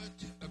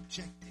ultimate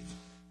objective?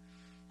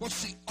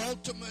 What's the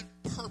ultimate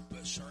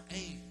purpose or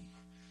aim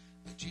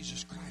that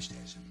Jesus Christ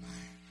has in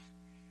mind?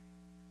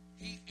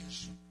 He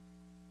is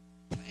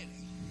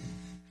planning.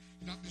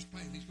 He's not just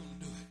planning, He's going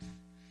to do it.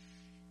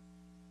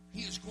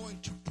 He is going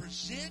to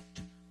present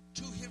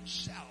to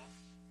Himself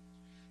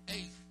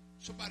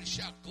somebody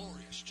shout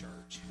glorious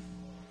church,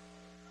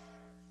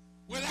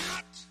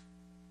 without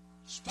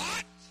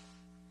spot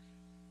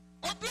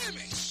or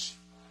blemish.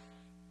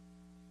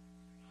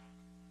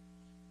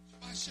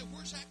 Somebody said,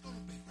 where's that going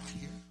to be? Right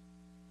here.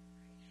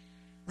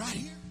 Right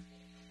here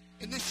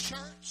in this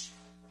church.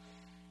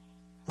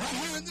 Right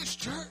here in this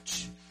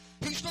church.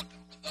 He's looking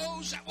for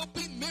those that will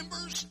be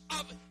members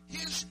of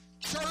His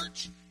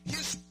church,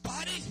 His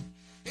body.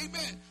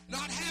 Amen.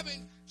 Not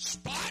having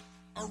spot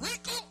or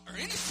wrinkle or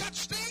any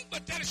such thing,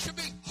 but that it should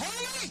be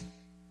holy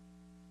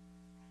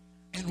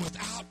and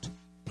without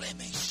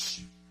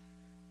blemish.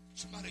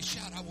 Somebody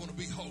shout, I want to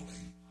be holy.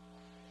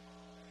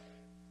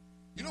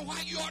 You know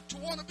why you ought to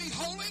want to be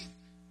holy?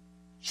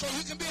 So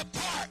you can be a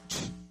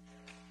part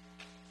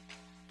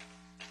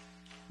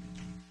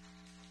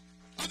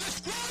of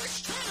this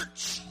glorious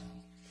church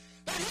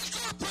that He's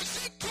going to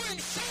present to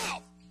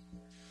Himself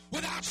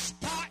without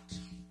spot,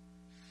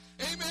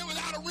 amen,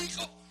 without a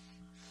wrinkle,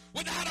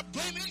 without a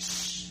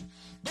blemish,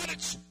 but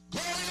it's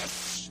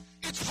glorious,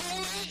 it's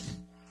holy,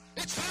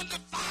 it's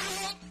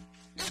undefiled,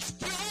 it's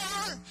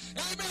pure,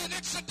 amen,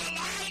 it's a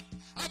delight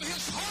of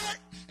His heart,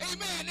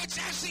 amen, it's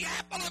as the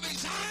apple of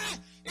His eye,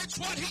 it's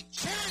what He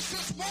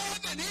cherishes more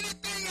than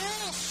anything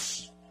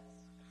else.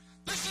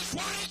 This is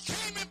why He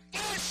came in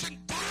flesh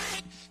and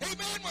died,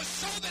 amen, was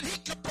so that He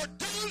could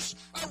produce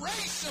a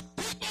race of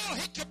people,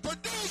 He could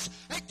produce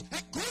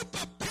a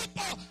group of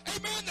people,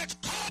 amen, that's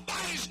called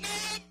by His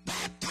name,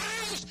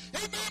 baptized,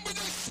 amen, with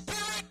His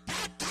Spirit,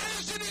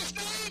 baptized in His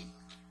name.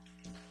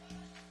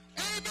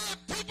 Amen.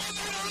 People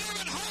that are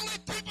living holy,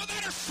 people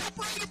that are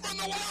separated from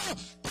the world,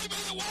 people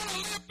that want to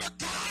live for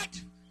God.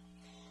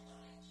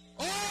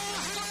 Oh,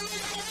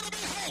 hallelujah, I want to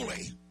be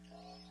holy.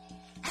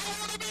 I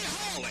want to be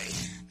holy.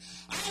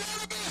 I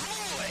want to be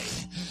holy.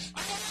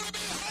 I want to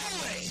be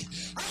holy.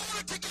 I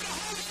want to get a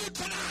hold of you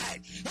tonight.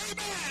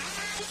 Amen.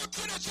 I want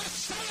you to just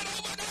say it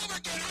over and over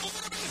again. I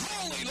want to be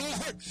holy,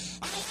 Lord.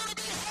 I want to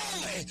be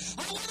holy.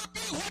 I want to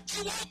be what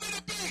you want me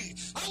to be.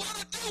 I want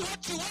to do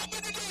what you want me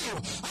to do.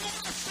 I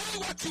want to say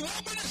what you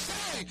want me to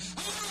say.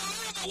 I want to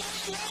live the way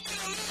you want me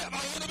to live.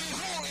 I want to be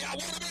holy. I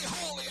want to be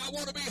holy. I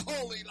want to be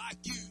holy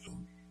like you.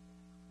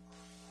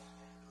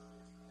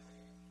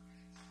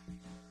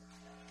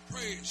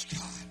 Praise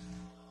God.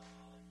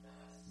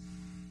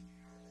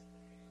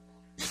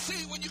 You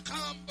see, when you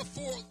come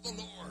before the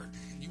Lord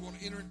and you want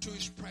to enter into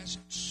His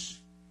presence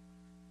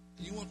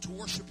and you want to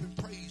worship and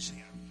praise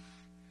Him,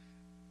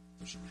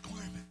 there's a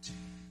requirement.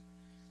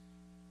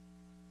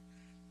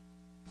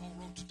 Paul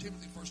wrote to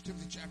Timothy, 1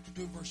 Timothy chapter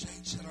 2, verse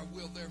 8, said, I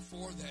will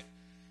therefore that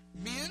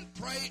men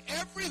pray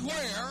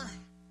everywhere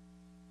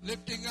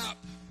lifting up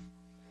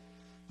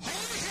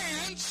holy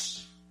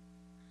hands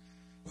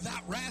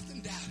without wrath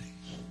and doubting.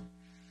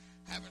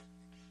 Haven't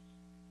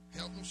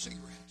held no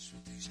cigarettes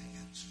with these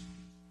hands.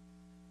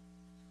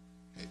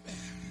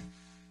 Amen.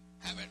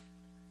 Haven't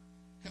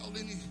held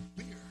any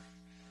beer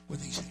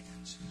with these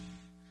hands.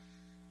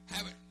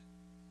 Haven't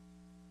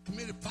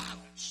committed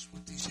violence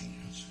with these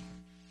hands.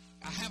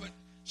 I haven't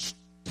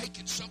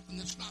taken something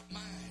that's not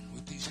mine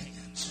with these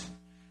hands.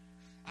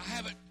 I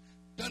haven't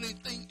done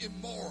anything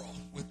immoral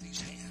with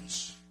these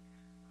hands.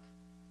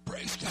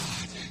 Praise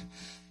God.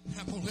 And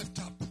I'm going to lift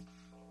up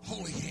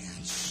holy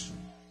hands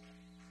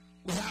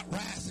without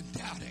wrath and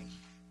doubting.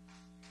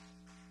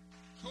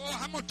 Oh,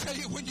 I'm going to tell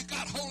you, when you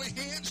got holy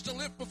hands to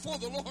lift before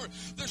the Lord,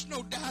 there's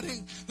no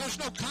doubting, there's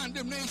no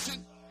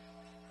condemnation,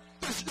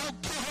 there's no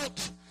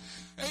guilt.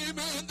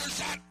 Amen. There's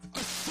that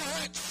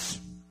assurance.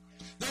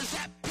 There's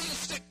that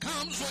peace that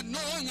comes with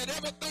knowing that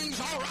everything's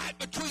all right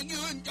between you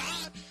and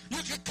God.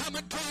 You can come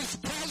into His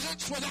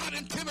presence without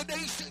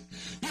intimidation.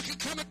 You can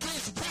come into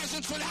His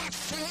presence without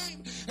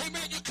shame.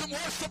 Amen. You can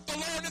worship the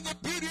Lord in the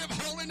beauty of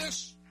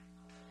holiness.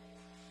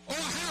 Oh,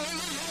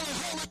 hallelujah. Only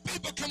holy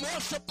people can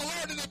worship the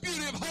Lord in the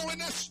beauty of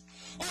holiness.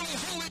 Only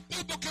holy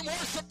people can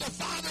worship the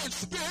Father in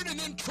spirit and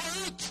in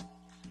truth.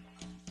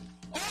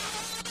 Oh, I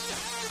want to be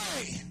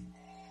holy.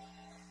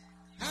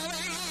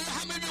 Hallelujah.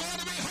 How many of you want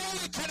to be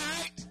holy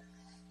tonight?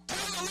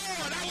 Tell the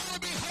Lord, I want to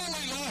be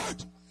holy,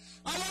 Lord.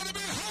 I want to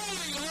be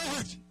holy,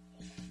 Lord.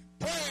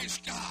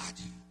 Praise God.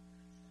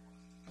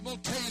 I'm going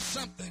to tell you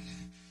something.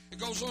 It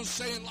goes on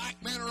saying,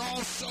 like manner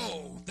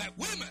also, that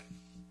women,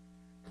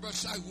 everybody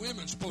say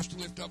women's supposed to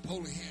lift up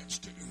holy hands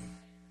too.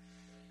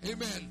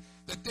 Amen.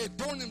 That they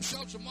adorn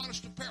themselves in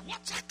modest apparel.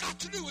 What's that got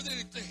to do with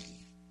anything?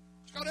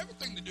 It's got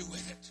everything to do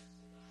with it.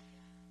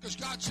 Because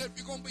God said, if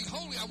you're going to be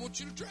holy, I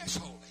want you to dress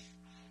holy.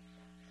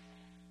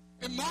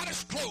 In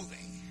modest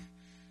clothing,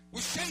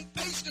 with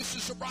shamefacedness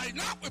and sobriety,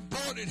 not with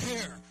broided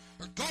hair,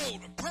 or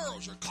gold, or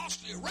pearls, or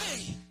costly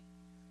array.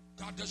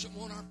 God doesn't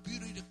want our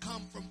beauty to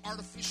come from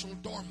artificial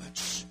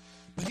adornments,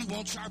 but He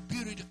wants our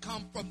beauty to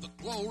come from the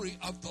glory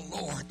of the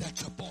Lord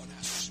that's upon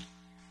us.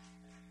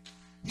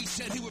 He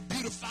said He would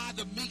beautify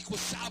the meek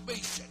with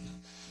salvation.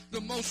 The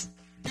most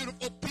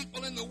beautiful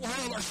people in the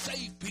world are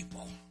saved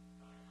people.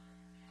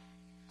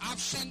 I've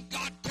seen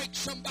God take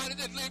somebody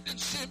that lived in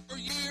sin for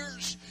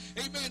years,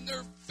 amen,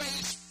 their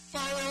face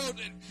furrowed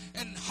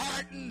and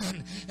hardened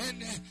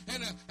and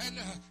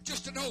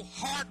just an old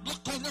hard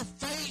look on their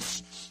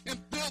face, and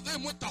fill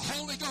them with the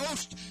Holy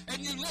Ghost, and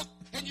you look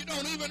and you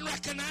don't even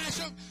recognize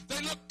them.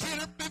 They look 10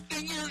 or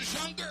 15 years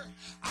younger.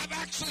 I've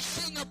actually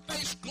seen their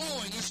face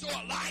glowing as though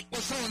a light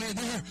was on in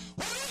there.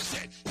 What is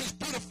it? He's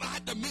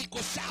beautified the meek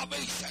with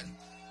salvation.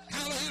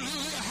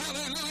 Hallelujah,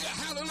 hallelujah,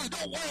 hallelujah.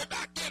 Don't worry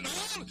about getting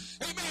old.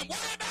 Amen.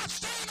 Worry about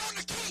staying on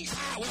the King's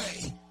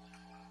highway.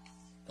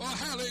 Oh,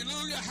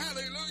 hallelujah,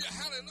 hallelujah,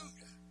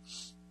 hallelujah.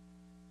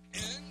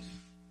 And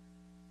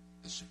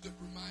this is a good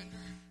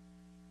reminder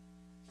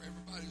for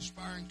everybody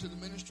aspiring to the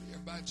ministry,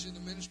 everybody that's in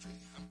the ministry.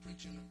 I'm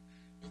preaching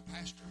to your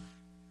pastor.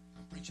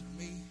 I'm preaching to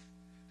me.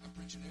 I'm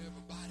preaching to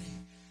everybody.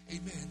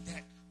 Amen.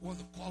 That one of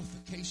the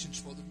qualifications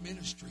for the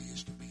ministry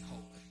is to be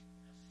holy.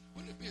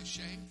 Wouldn't it be a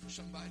shame for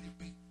somebody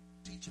to be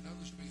teaching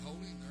others to be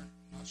holy and they're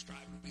not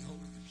striving to be holy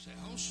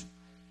themselves?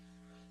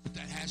 But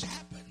that has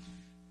happened.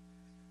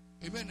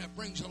 Amen. That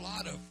brings a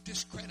lot of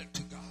discredit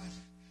to God.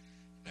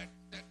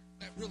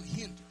 That really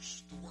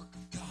hinders the work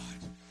of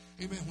God.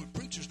 Amen. When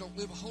preachers don't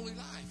live a holy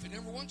life. And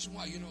every once in a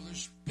while,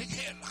 there's big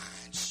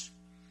headlines.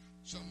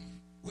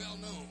 Some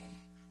well-known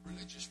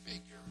religious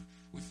figure,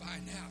 we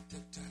find out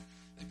that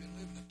they've been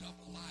living a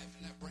double life,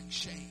 and that brings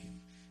shame,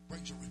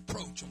 brings a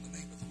reproach on the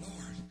name of the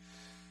Lord.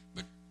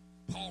 But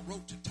Paul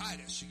wrote to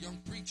Titus, a young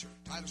preacher,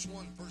 Titus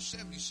 1, verse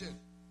 7, he said,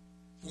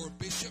 for a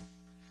bishop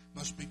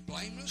must be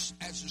blameless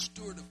as a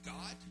steward of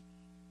God,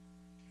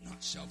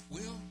 not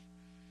self-willed,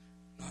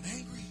 not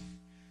angry,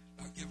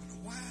 not given to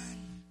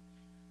wine,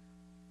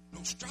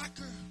 no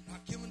striker,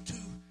 not given to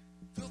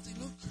filthy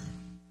lucre,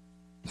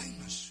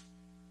 blameless.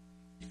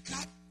 You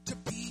got to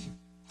be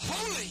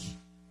holy.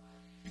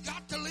 You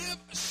got to live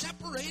a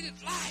separated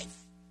life.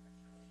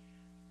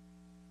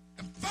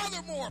 And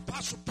furthermore,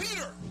 Apostle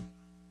Peter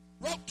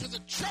wrote to the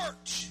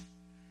church,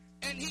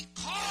 and he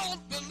called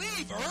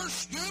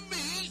believers, you and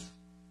me,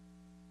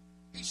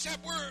 he said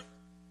we're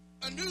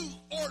a new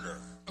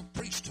order of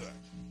priesthood.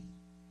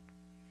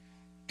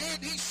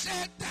 And he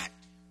said that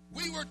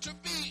we were to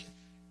be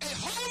a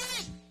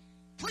holy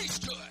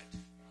priesthood.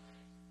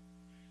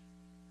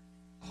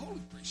 A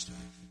holy priesthood.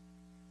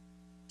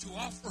 To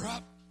offer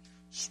up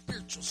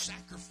spiritual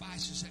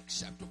sacrifices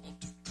acceptable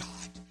to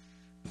God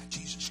by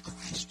Jesus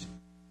Christ.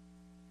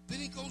 Then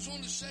he goes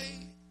on to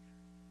say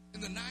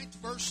in the 9th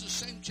verse of the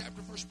same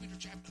chapter, 1 Peter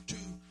chapter 2,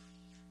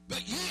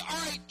 but ye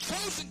are a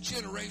chosen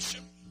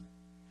generation,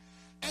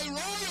 a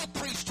royal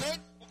priesthood.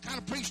 What kind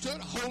of priesthood?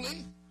 A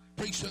holy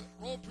priesthood.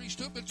 Royal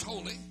priesthood, but it's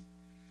holy.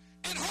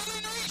 And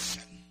holy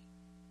nation.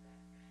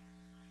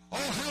 Oh,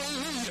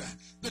 hallelujah.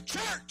 The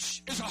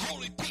church is a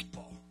holy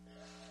people.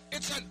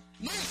 It's a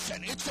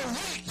nation. It's a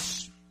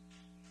race.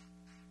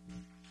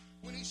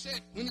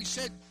 when he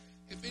said,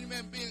 if any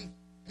man be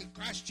in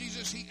Christ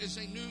Jesus, he is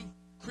a new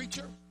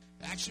creature.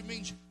 It actually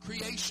means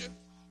creation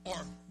or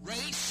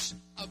race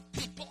of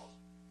people.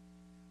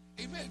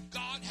 Amen.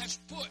 God has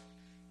put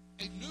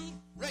a new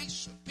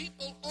race of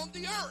people on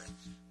the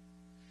earth.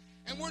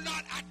 And we're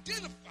not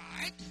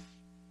identified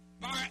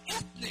by our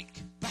ethnic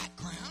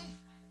background.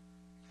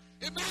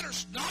 It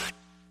matters not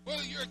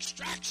whether your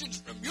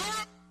extraction's from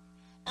Europe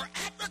or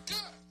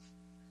Africa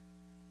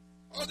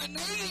or the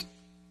native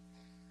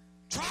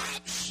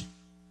tribes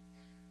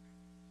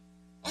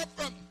or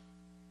from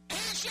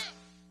Asia.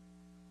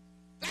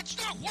 That's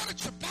not what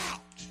it's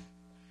about.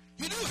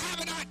 You do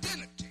have an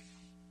identity,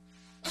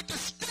 a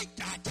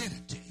distinct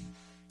identity.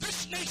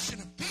 This nation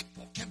of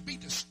people can be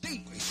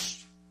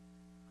distinguished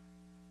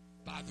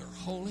by their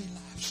holy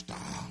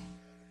lifestyle.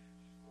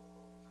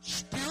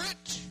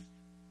 Spirit,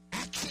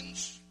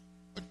 actions,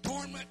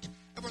 adornment,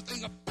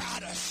 everything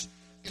about us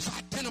is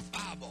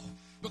identifiable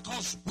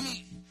because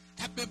we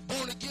have been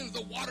born again of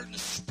the water and the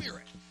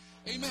Spirit.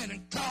 Amen.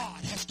 And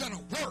God has done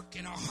a work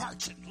in our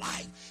hearts and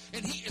life,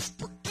 and he is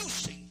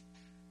producing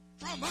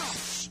from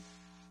us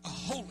a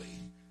holy,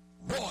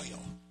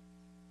 royal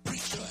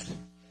priesthood,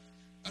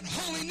 a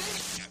holy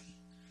nation,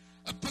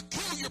 a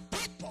peculiar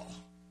people.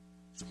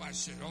 Somebody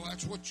said, oh,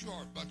 that's what you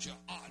are, a bunch of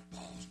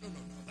oddballs. No,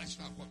 that's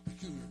not what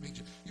peculiar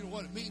means. You know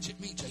what it means? It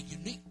means a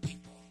unique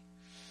people.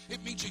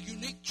 It means a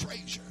unique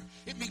treasure.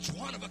 It means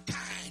one of a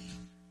kind.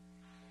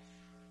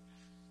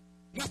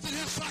 Nothing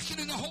else like it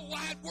in the whole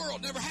wide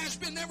world. Never has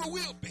been, never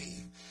will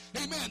be.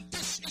 Amen.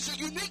 This is a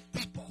unique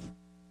people.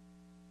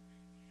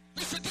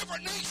 This is a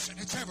different nation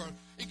that's ever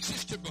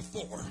existed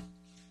before.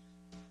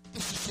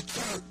 This is the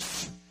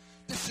church.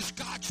 This is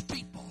God's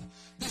people.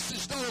 This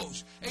is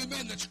those,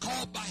 amen, that's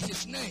called by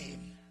his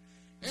name.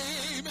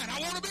 Amen.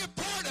 I want to be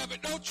a part of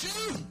it, don't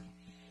you?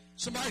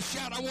 Somebody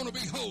shout, I want to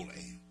be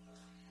holy.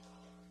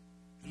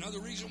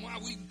 Another reason why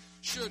we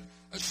should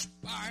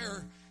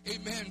aspire,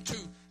 amen, to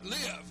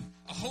live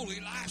a holy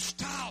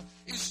lifestyle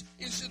is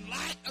in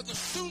light of the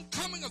soon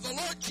coming of the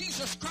Lord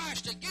Jesus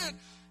Christ. Again,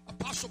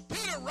 Apostle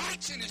Peter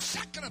writes in his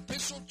second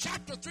epistle,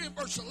 chapter 3 and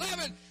verse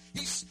 11,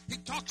 he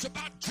talks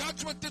about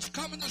judgment that's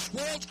coming. This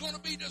world's going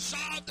to be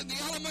dissolved in the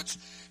elements.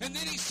 And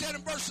then he said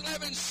in verse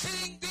 11,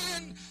 seeing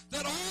then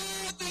that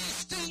all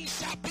these things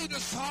shall be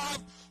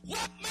dissolved,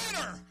 what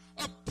manner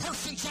of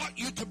persons ought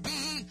you to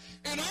be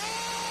in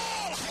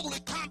all holy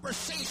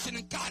conversation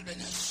and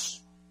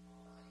godliness?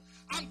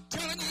 I'm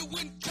telling you,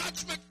 when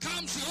judgment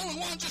comes, the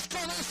only ones that's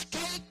going to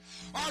escape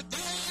are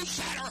those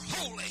that are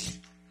holy.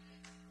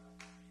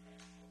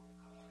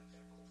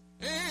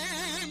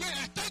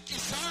 Amen. Thank you,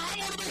 sir. I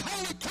want to be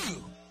holy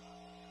too.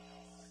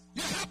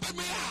 You're helping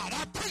me out.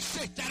 I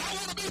appreciate that. I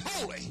want to be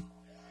holy.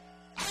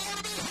 I want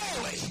to be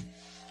holy.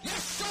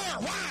 Yes, sir.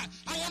 Why?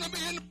 I want to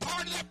be in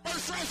part of that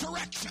first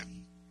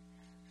resurrection.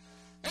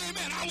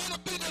 Amen. I want to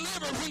be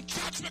delivered when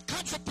judgment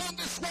comes upon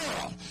this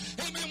world.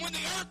 Amen. When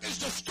the earth is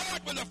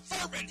destroyed with a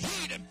fervent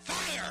heat and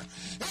fire.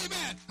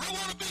 Amen. I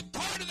want to be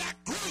part of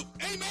that group.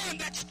 Amen.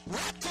 That's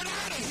raptured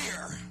out of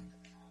here.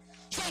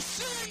 So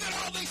seeing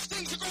that all these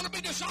things are going to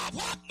be dissolved,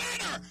 what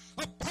manner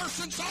of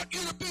persons ought you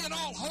to be in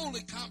all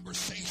holy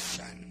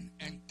conversation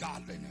and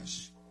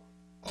godliness?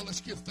 Oh, let's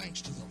give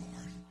thanks to the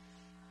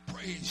Lord.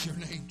 Praise your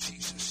name,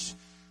 Jesus.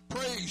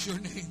 Praise your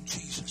name,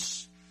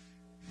 Jesus.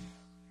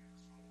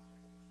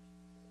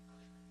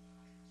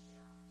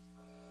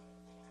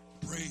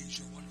 Praise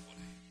your wonderful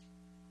name.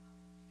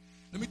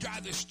 Let me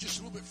drive this just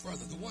a little bit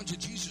further. The ones that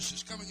Jesus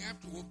is coming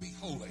after will be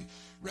holy.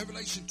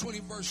 Revelation 20,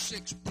 verse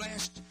 6,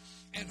 blessed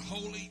and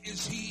holy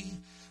is he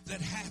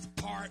that hath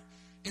part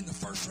in the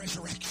first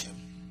resurrection.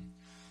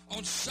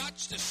 On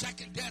such the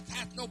second death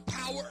hath no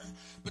power,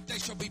 but they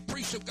shall be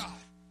priests of God,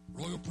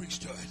 royal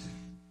priesthood,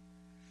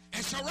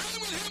 and shall reign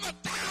with him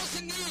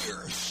 1,000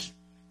 years.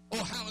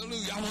 Oh,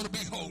 hallelujah, I want to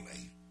be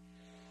holy.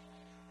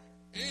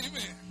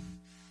 Amen.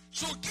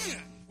 So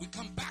again, we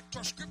come back to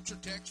our scripture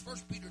text, 1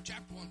 Peter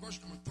chapter 1, verse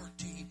number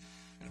 13.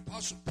 And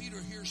Apostle Peter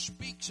here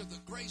speaks of the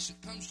grace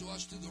that comes to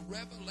us through the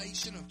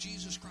revelation of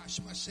Jesus Christ.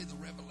 Somebody say the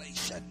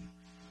revelation.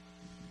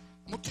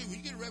 I'm going to tell you,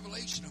 when you get a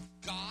revelation of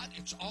God,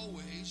 it's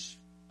always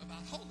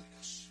about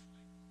holiness.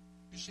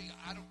 You see,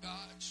 idol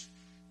gods,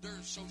 they're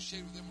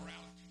associated with immorality.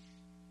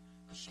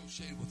 They're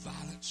associated with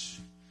violence.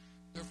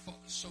 They're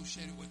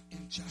associated with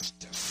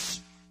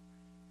injustice,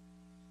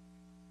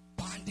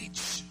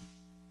 bondage.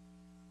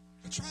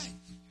 That's right.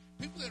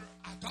 People that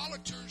are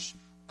idolaters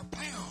are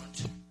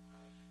bound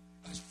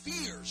by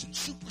fears and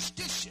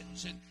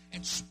superstitions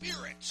and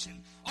spirits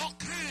and all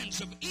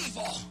kinds of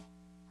evil.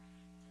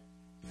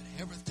 But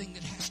everything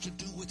that has to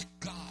do with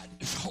God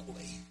is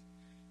holy.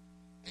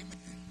 Amen.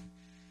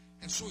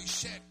 And so he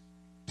said,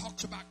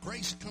 talks about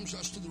grace that comes to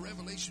us through the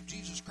revelation of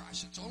Jesus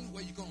Christ. It's the only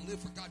way you're going to live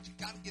for God. You've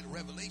got to get a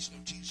revelation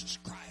of Jesus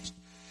Christ.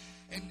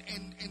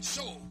 And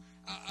so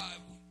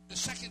the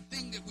second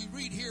thing that we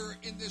read here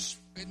in this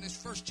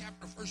first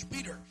chapter of 1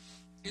 Peter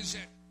is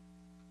that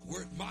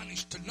we're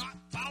admonished to not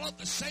follow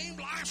the same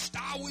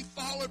lifestyle we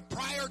followed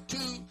prior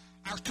to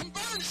our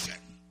conversion.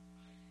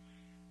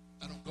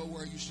 I don't go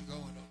where I used to go.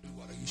 I don't do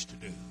what I used to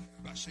do.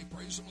 Everybody say,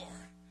 praise the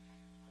Lord.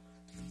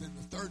 And then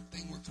the third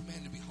thing, we're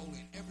commanded to be holy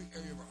in every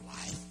area of our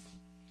life.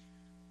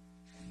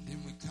 And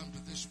then we come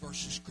to this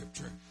verse of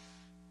Scripture.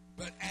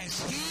 But as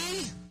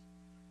he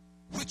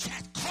which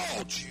hath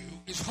called you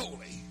is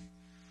holy,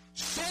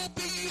 so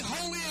be ye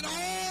holy in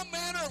all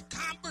manner of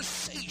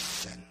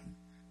conversation,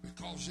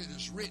 because it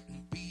is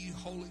written, be ye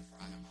holy,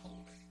 for I am holy.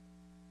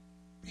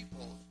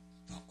 People,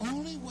 the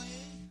only way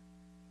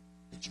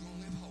that you're going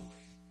to live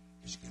holy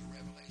is to get a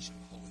revelation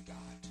of a holy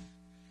God.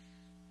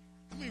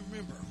 I mean,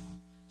 remember,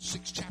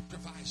 6th chapter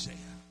of Isaiah.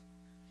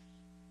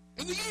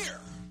 In the year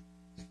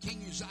that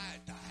King Uzziah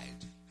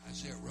died,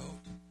 Isaiah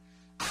wrote,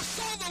 I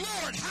saw the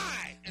Lord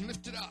high and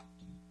lifted up,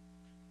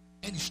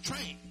 and his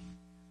train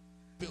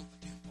built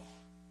the temple.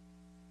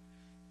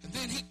 And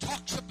then he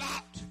talks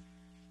about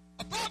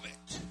above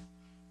it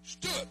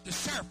stood the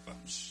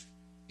seraphims.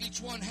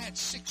 Each one had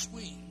 6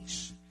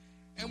 wings.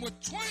 And with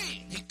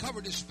twain he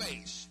covered his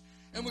face.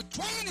 And with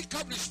twain he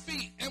covered his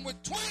feet. And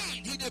with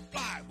twain he did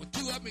fly. With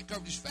 2 of them he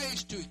covered his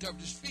face, 2 he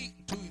covered his feet,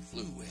 and 2 he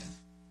flew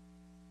with.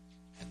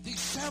 And these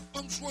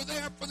seraphims were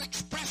there for the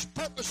express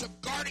purpose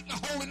of guarding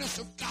the holiness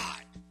of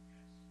God.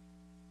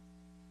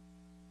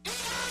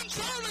 Eons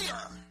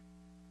earlier,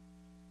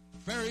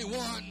 the very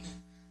one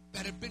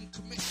that had been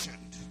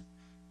commissioned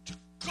to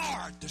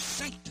guard the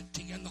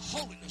sanctity and the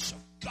holiness of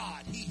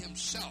God, he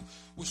himself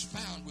was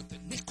found with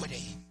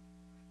iniquity.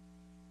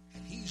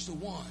 And he's the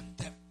one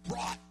that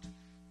brought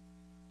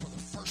for the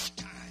first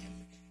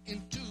time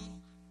into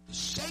the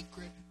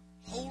sacred,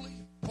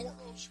 holy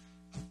portals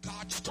of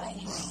God's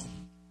throne room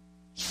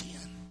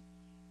sin,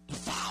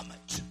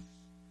 defilement.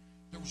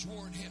 There was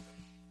war in heaven.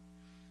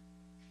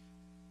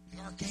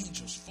 The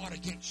archangels fought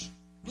against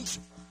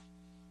Lucifer.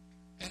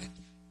 And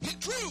he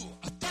drew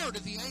a third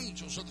of the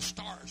angels of the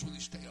stars with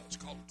his tail. It's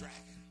called a dragon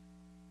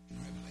in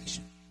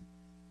Revelation.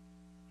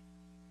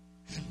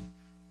 And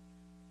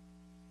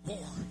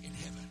war in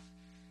heaven.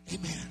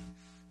 Amen.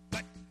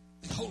 But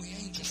the holy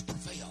angels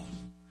prevailed.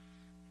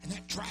 And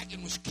that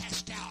dragon was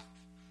cast out.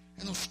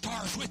 And those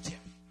stars with him.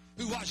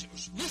 Who was it? It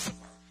was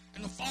Lucifer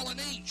and the fallen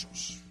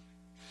angels.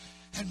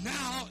 And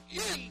now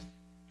in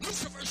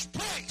Lucifer's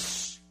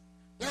place,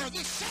 there are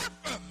these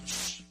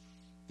seraphims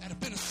that have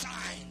been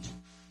assigned.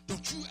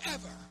 Don't you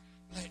ever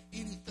let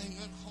anything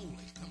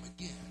unholy come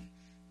again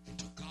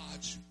into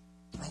God's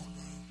throne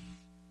room.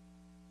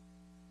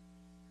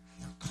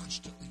 And they're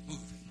constantly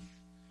moving.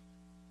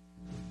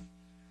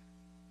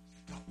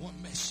 They've got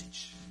one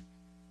message.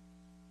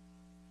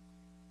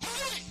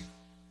 Holy,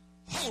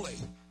 holy,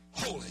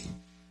 holy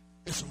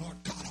is the Lord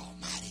God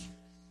Almighty.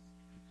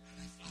 And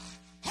they fly.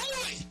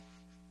 Holy,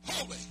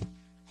 holy,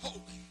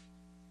 holy.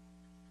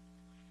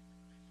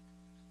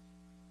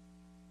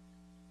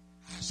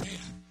 Isaiah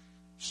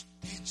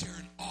stands here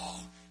in awe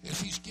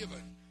as he's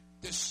given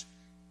this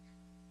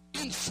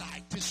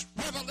insight, this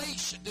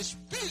revelation, this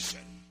vision,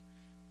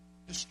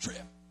 this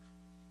trip.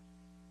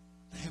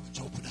 The heavens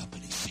open up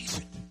and he sees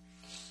it.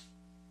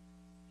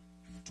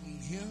 And between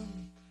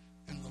him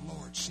and the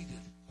Lord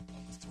seated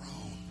upon the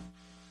throne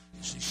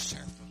is these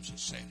seraphims that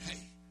saying, hey,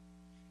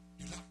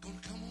 you're not going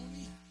to come on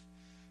in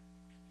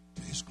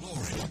to his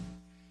glory.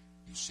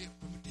 You see it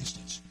from a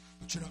distance,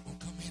 but you're not going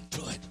to come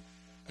into it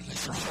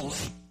unless you're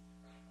holy.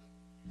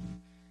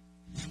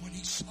 And when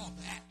he saw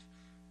that,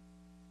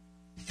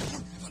 he got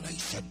a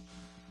revelation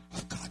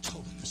of God's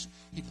holiness.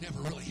 He'd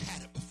never really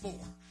had it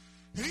before.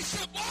 And he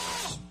said,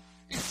 whoa,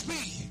 it's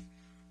me,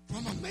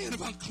 from a man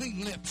of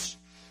unclean lips.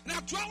 And I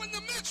dwell in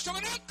the midst of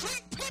an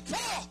unclean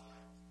people.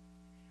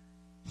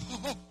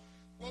 Oh,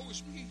 woe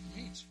is me. It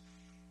means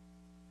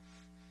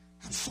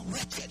I'm so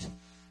wretched.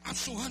 I'm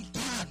so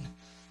undone.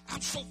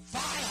 I'm so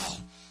vile.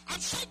 I'm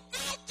so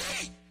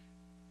filthy.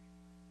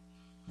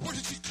 Where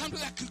did he come to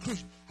that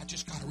conclusion? I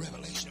just got a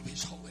revelation of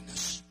his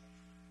holiness.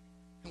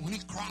 And when he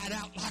cried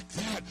out like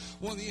that,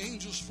 one of the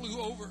angels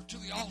flew over to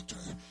the altar,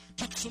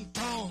 took some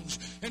tongs,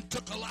 and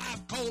took a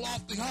live coal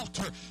off the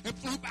altar, and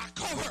flew back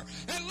over,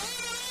 and laid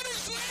it on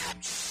his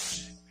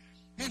lips,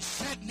 and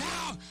said,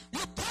 now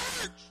you're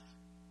purged.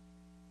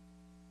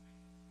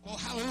 Oh,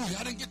 hallelujah.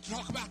 I didn't get to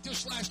talk about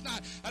this last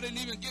night. I didn't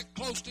even get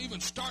close to even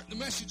starting the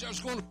message I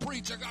was going to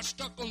preach. I got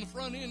stuck on the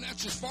front end.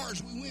 That's as far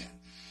as we went.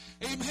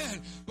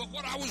 Amen. But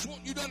what I was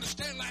wanting you to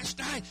understand last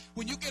night,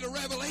 when you get a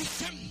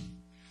revelation,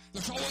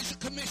 there's always a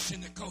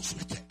commission that goes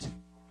with it.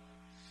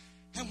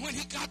 And when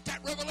he got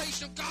that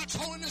revelation of God's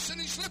holiness and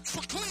his lips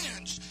were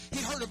cleansed,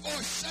 he heard a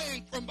voice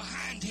saying from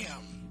behind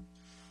him,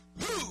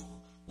 who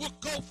will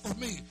go for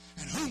me,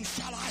 and whom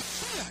shall I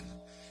send?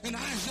 And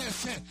Isaiah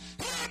said,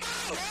 here am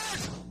I,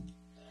 Lord.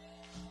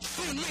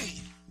 Send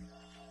me.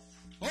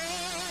 Oh,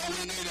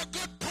 we need a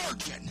good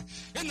purging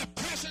in the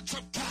presence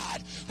of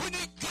God. We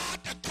need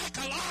God to take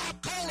a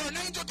live coal, or an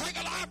angel take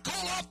a live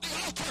coal off the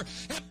altar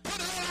and put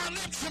it on our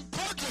lips and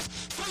purge us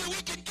so that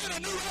we can get a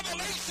new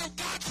revelation of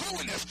God's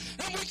holiness.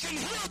 And we can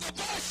hear the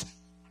voice.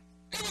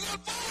 And the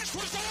voice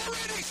was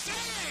already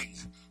saying,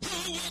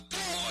 who will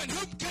go and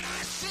whom can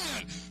I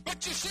send?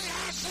 But you see,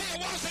 Isaiah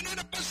wasn't in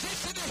a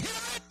position to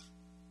hear it.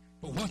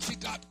 But once he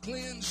got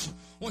cleansed,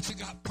 once he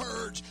got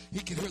purged, he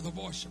could hear the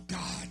voice of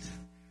God.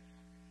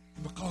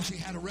 And because he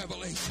had a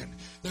revelation,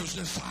 there was a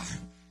desire.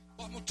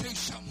 Well, I'm going to tell you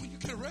something. When you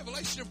get a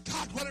revelation of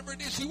God, whatever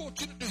it is he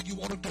wants you to do, you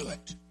want to do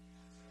it.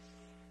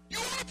 You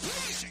want to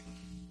please him.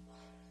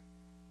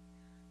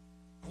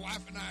 My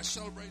wife and I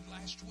celebrated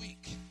last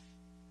week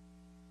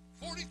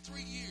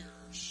 43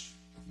 years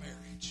of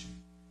marriage.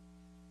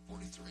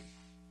 43.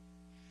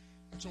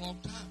 That's a long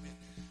time, isn't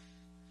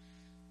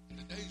it? In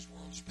today's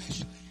world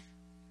especially.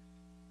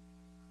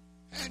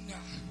 And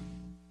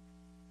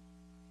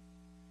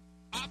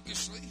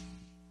obviously,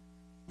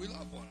 we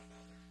love one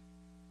another.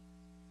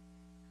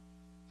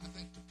 I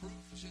think the proof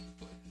is in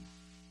the pudding.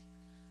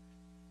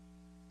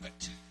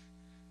 But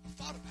I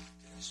thought about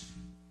this.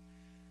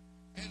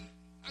 And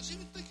I was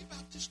even thinking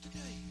about this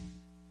today.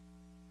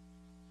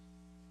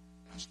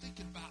 I was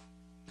thinking about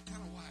the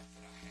kind of wife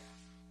that I have.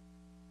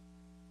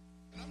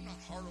 And I'm not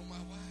hard on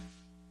my wife.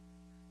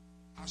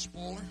 I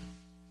spoil her,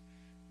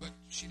 but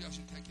she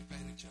doesn't take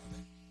advantage of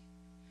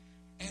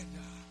it. And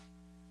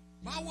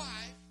my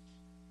wife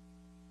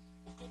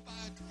will go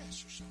buy a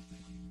dress or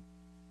something,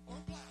 or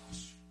a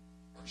blouse,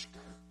 or a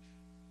skirt.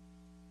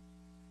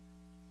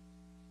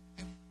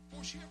 And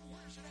before she ever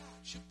wears it out,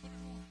 she'll put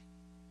it on.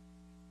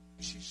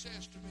 And she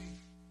says to me,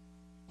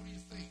 what do you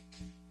think?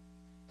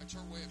 That's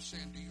her way of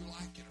saying, do you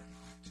like it or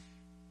not?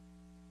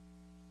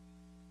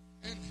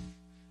 And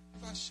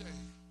if I say,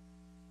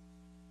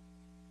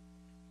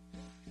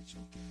 yeah, it's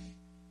okay.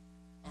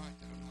 All right,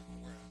 then I'm not going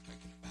to wear it. I'm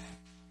taking it back.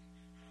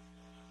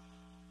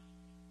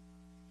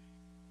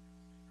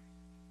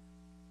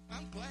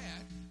 I'm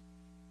glad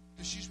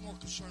that she's more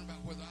concerned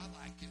about whether I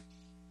like it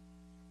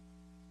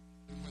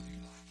than whether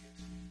you like it.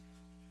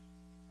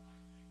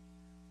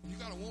 When you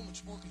got a woman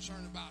that's more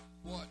concerned about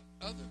what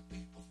other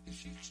people, if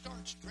she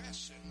starts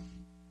dressing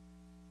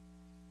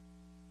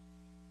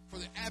for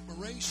the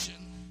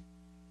admiration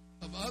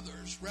of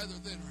others rather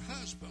than her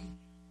husband,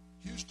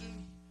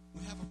 Houston,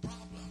 we have a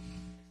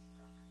problem.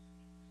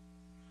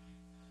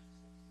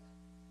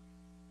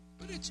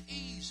 But it's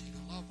easy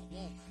to love a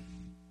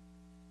woman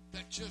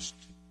that just,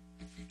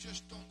 if you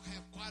just don't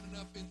have quite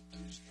enough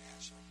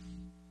enthusiasm,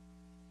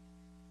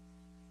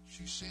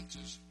 she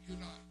senses you're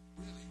not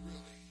really,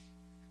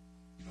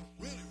 you don't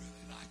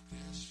really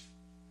like this.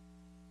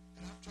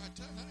 And I've tried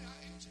to tell her, honey,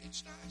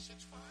 it's nice,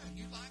 it's fine,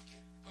 you like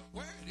it, but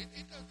wear it.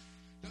 It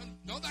doesn't,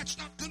 no, that's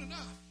not good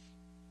enough.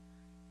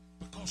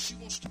 Because she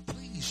wants to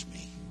please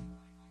me.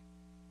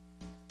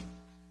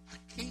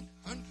 I can't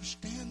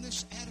understand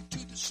this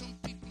attitude that some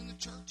people in the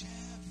church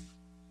have,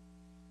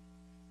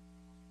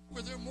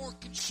 where they're more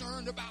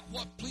concerned about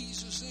what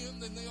pleases them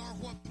than they are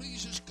what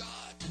pleases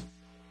God.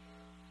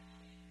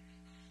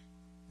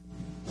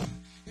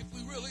 If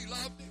we really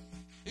loved him,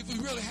 if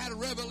we really had a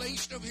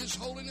revelation of his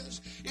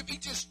holiness, if he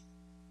just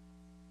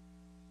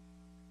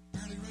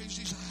barely raised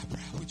his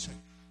eyebrow, we'd say,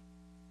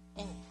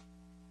 oh,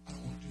 I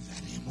don't want to do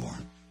that anymore.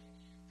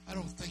 I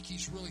don't think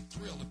he's really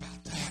thrilled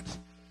about that.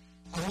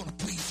 I want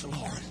to please the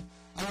Lord.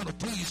 I want to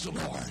please the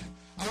Lord.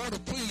 I want to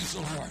please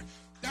the Lord.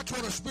 That's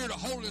what a spirit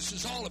of holiness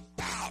is all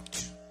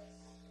about.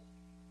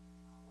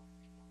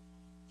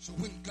 So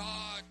when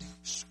God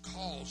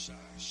calls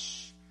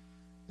us,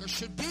 there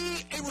should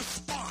be a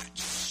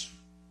response.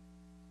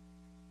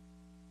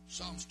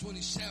 Psalms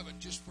 27,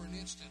 just for an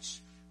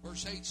instance,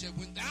 verse 8 said,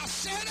 when thou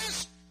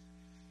saidest,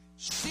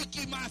 seek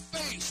ye my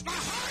face, my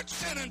heart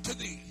said unto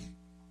thee.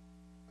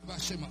 If I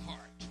say my heart,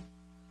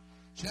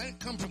 see, that didn't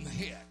come from the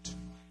head.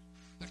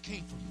 That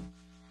came from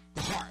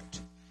the heart.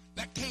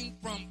 That came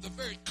from the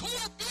very core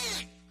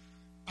being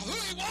of who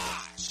he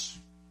was.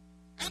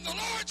 And the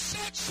Lord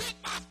said, seek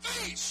my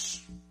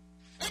face.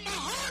 And my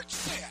heart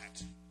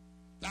said,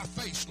 thy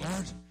face,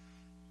 Lord,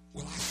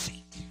 will I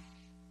seek.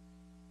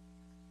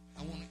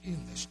 I want to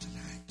end this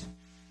tonight.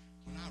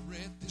 When I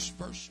read this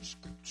verse of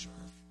Scripture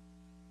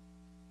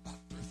about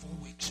 3 or 4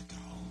 weeks ago,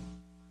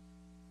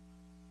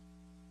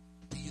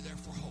 be ye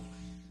therefore holy,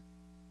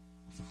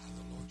 for I,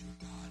 the Lord your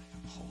God,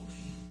 am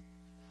holy.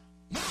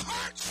 My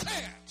heart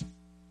said,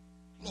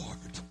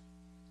 Lord,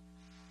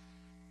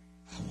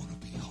 I want to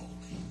be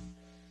holy.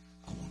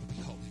 I want to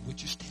be holy.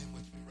 Would you stand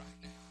with me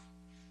right now?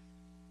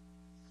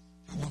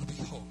 I want to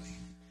be holy.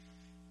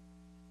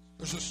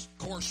 There's this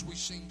chorus we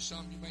sing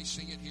some. You may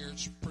sing it here.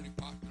 It's pretty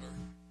popular.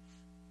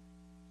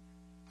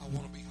 I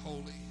want to be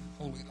holy,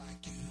 holy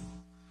like you.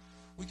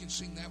 We can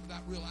sing that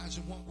without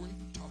realizing what we're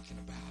even talking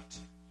about.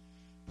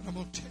 But I'm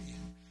going to tell you,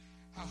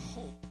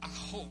 I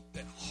hope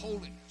that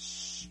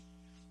holiness,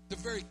 the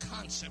very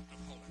concept of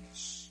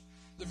holiness,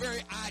 the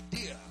very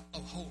idea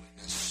of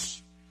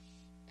holiness,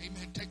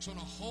 amen, takes on a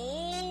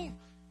whole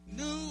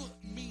new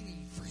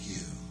meaning for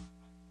you.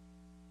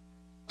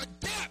 A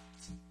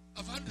depth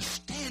of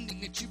understanding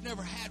that you've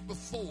never had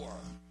before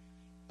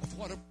of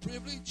what a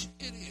privilege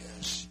it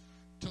is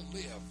to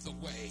live the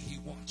way he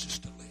wants us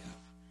to live.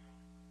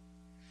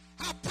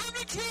 How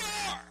privileged we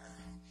are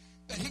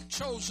that he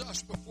chose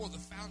us before the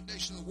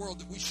foundation of the world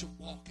that we should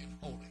walk in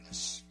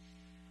holiness.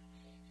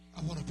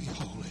 I want to be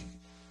holy.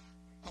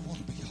 I want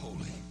to be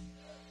holy.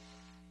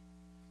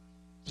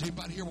 Does anybody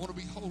anybody here want to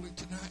be holy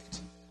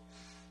tonight?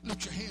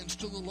 Lift your hands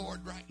to the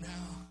Lord right now.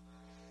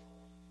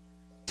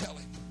 Tell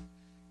him.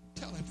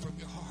 Tell him from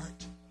your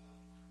heart.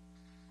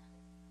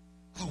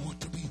 I want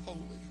to be holy.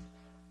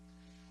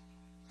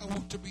 I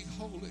want to be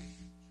holy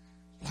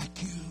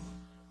like you.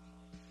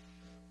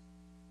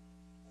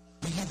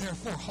 Be ye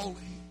therefore holy.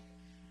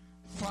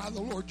 For I,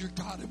 the Lord your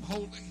God, am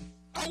holy.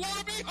 I want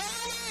to be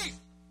holy.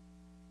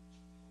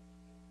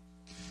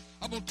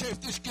 I'm going to tell you,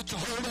 if this gets a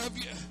hold of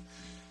you,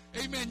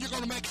 amen, you're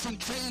going to make some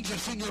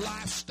changes in your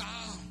lifestyle.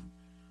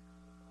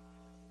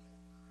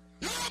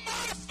 You're going to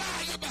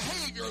modify your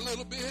behavior a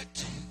little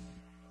bit.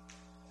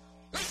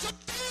 There's some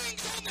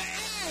things on the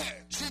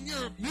edge in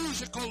your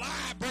musical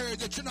library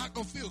that you're not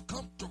going to feel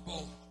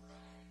comfortable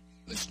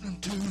listening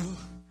to.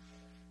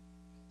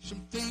 Some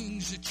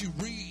things that you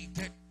read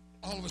that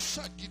all of a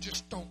sudden you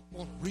just don't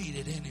want to read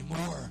it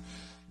anymore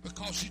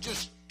because you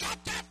just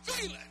got that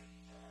feeling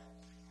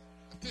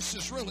that this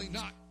is really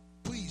not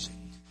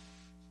pleasing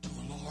to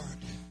the Lord.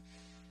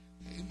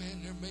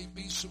 Amen. There may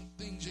be some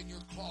things in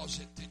your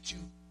closet that you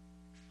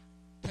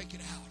take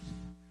it out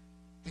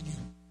and you,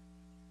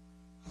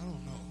 I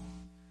don't know,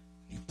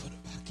 you put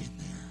it back in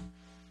there.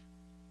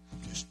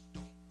 I just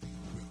don't feel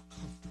real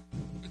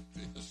comfortable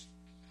with this.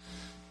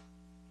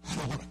 I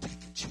don't want to take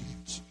a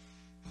chance.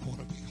 I want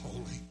to be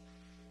holy.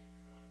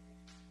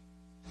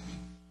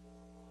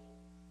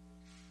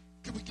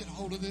 Can we get a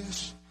hold of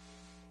this?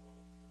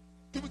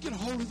 Can we get a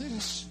hold of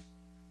this?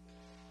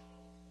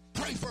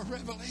 Pray for a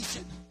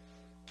revelation.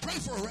 Pray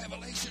for a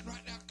revelation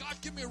right now. God,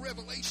 give me a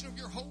revelation of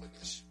your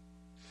holiness.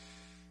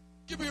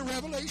 Give me a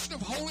revelation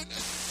of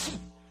holiness.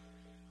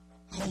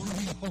 I want to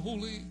be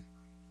holy.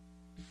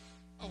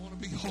 I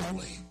want to be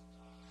holy.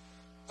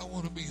 I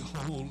want to be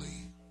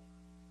holy.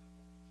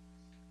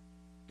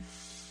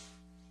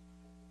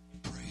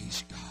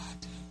 Praise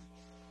God.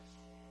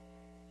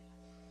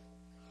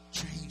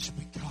 Change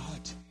me,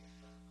 God.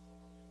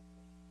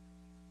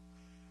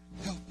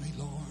 Help me,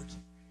 Lord.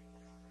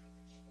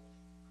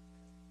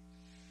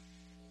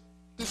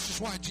 This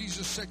is why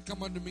Jesus said,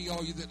 come unto me,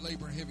 all you that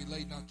labor and heavy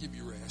laden, I'll give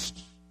you rest.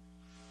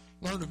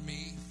 Learn of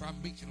me, for I'm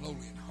meek and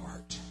lowly in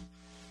heart.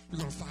 You're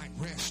going to find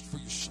rest for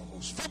your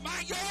souls. For my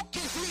yoke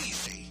is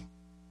easy,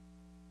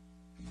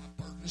 and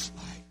my burden is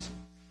light.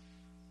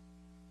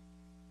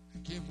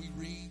 Again, we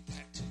read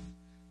that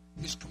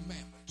his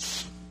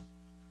commandments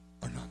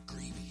are not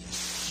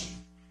grievous.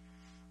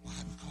 Why?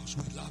 Because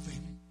we love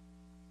him.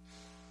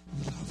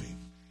 We love him,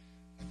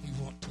 and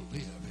we want to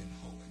live in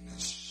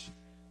holiness.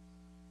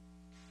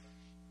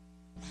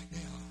 Right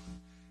now,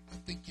 I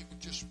think it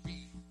would just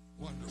be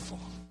wonderful.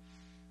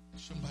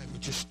 Somebody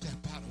would just step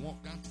out and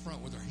walk down the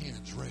front with their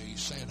hands raised,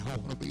 saying, I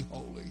want to be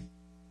holy.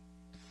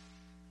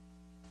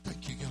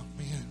 Thank you, young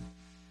men.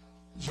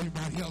 Does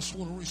anybody else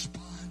want to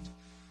respond?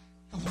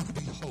 I want to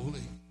be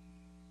holy.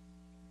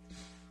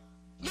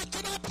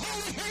 Lifting up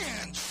holy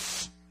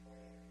hands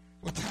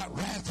without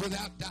wrath,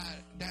 without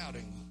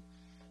doubting.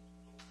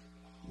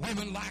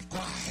 Women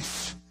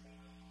likewise.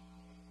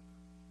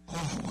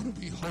 Oh, I want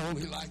to be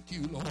holy like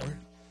you, Lord.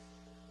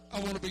 I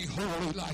want to be holy like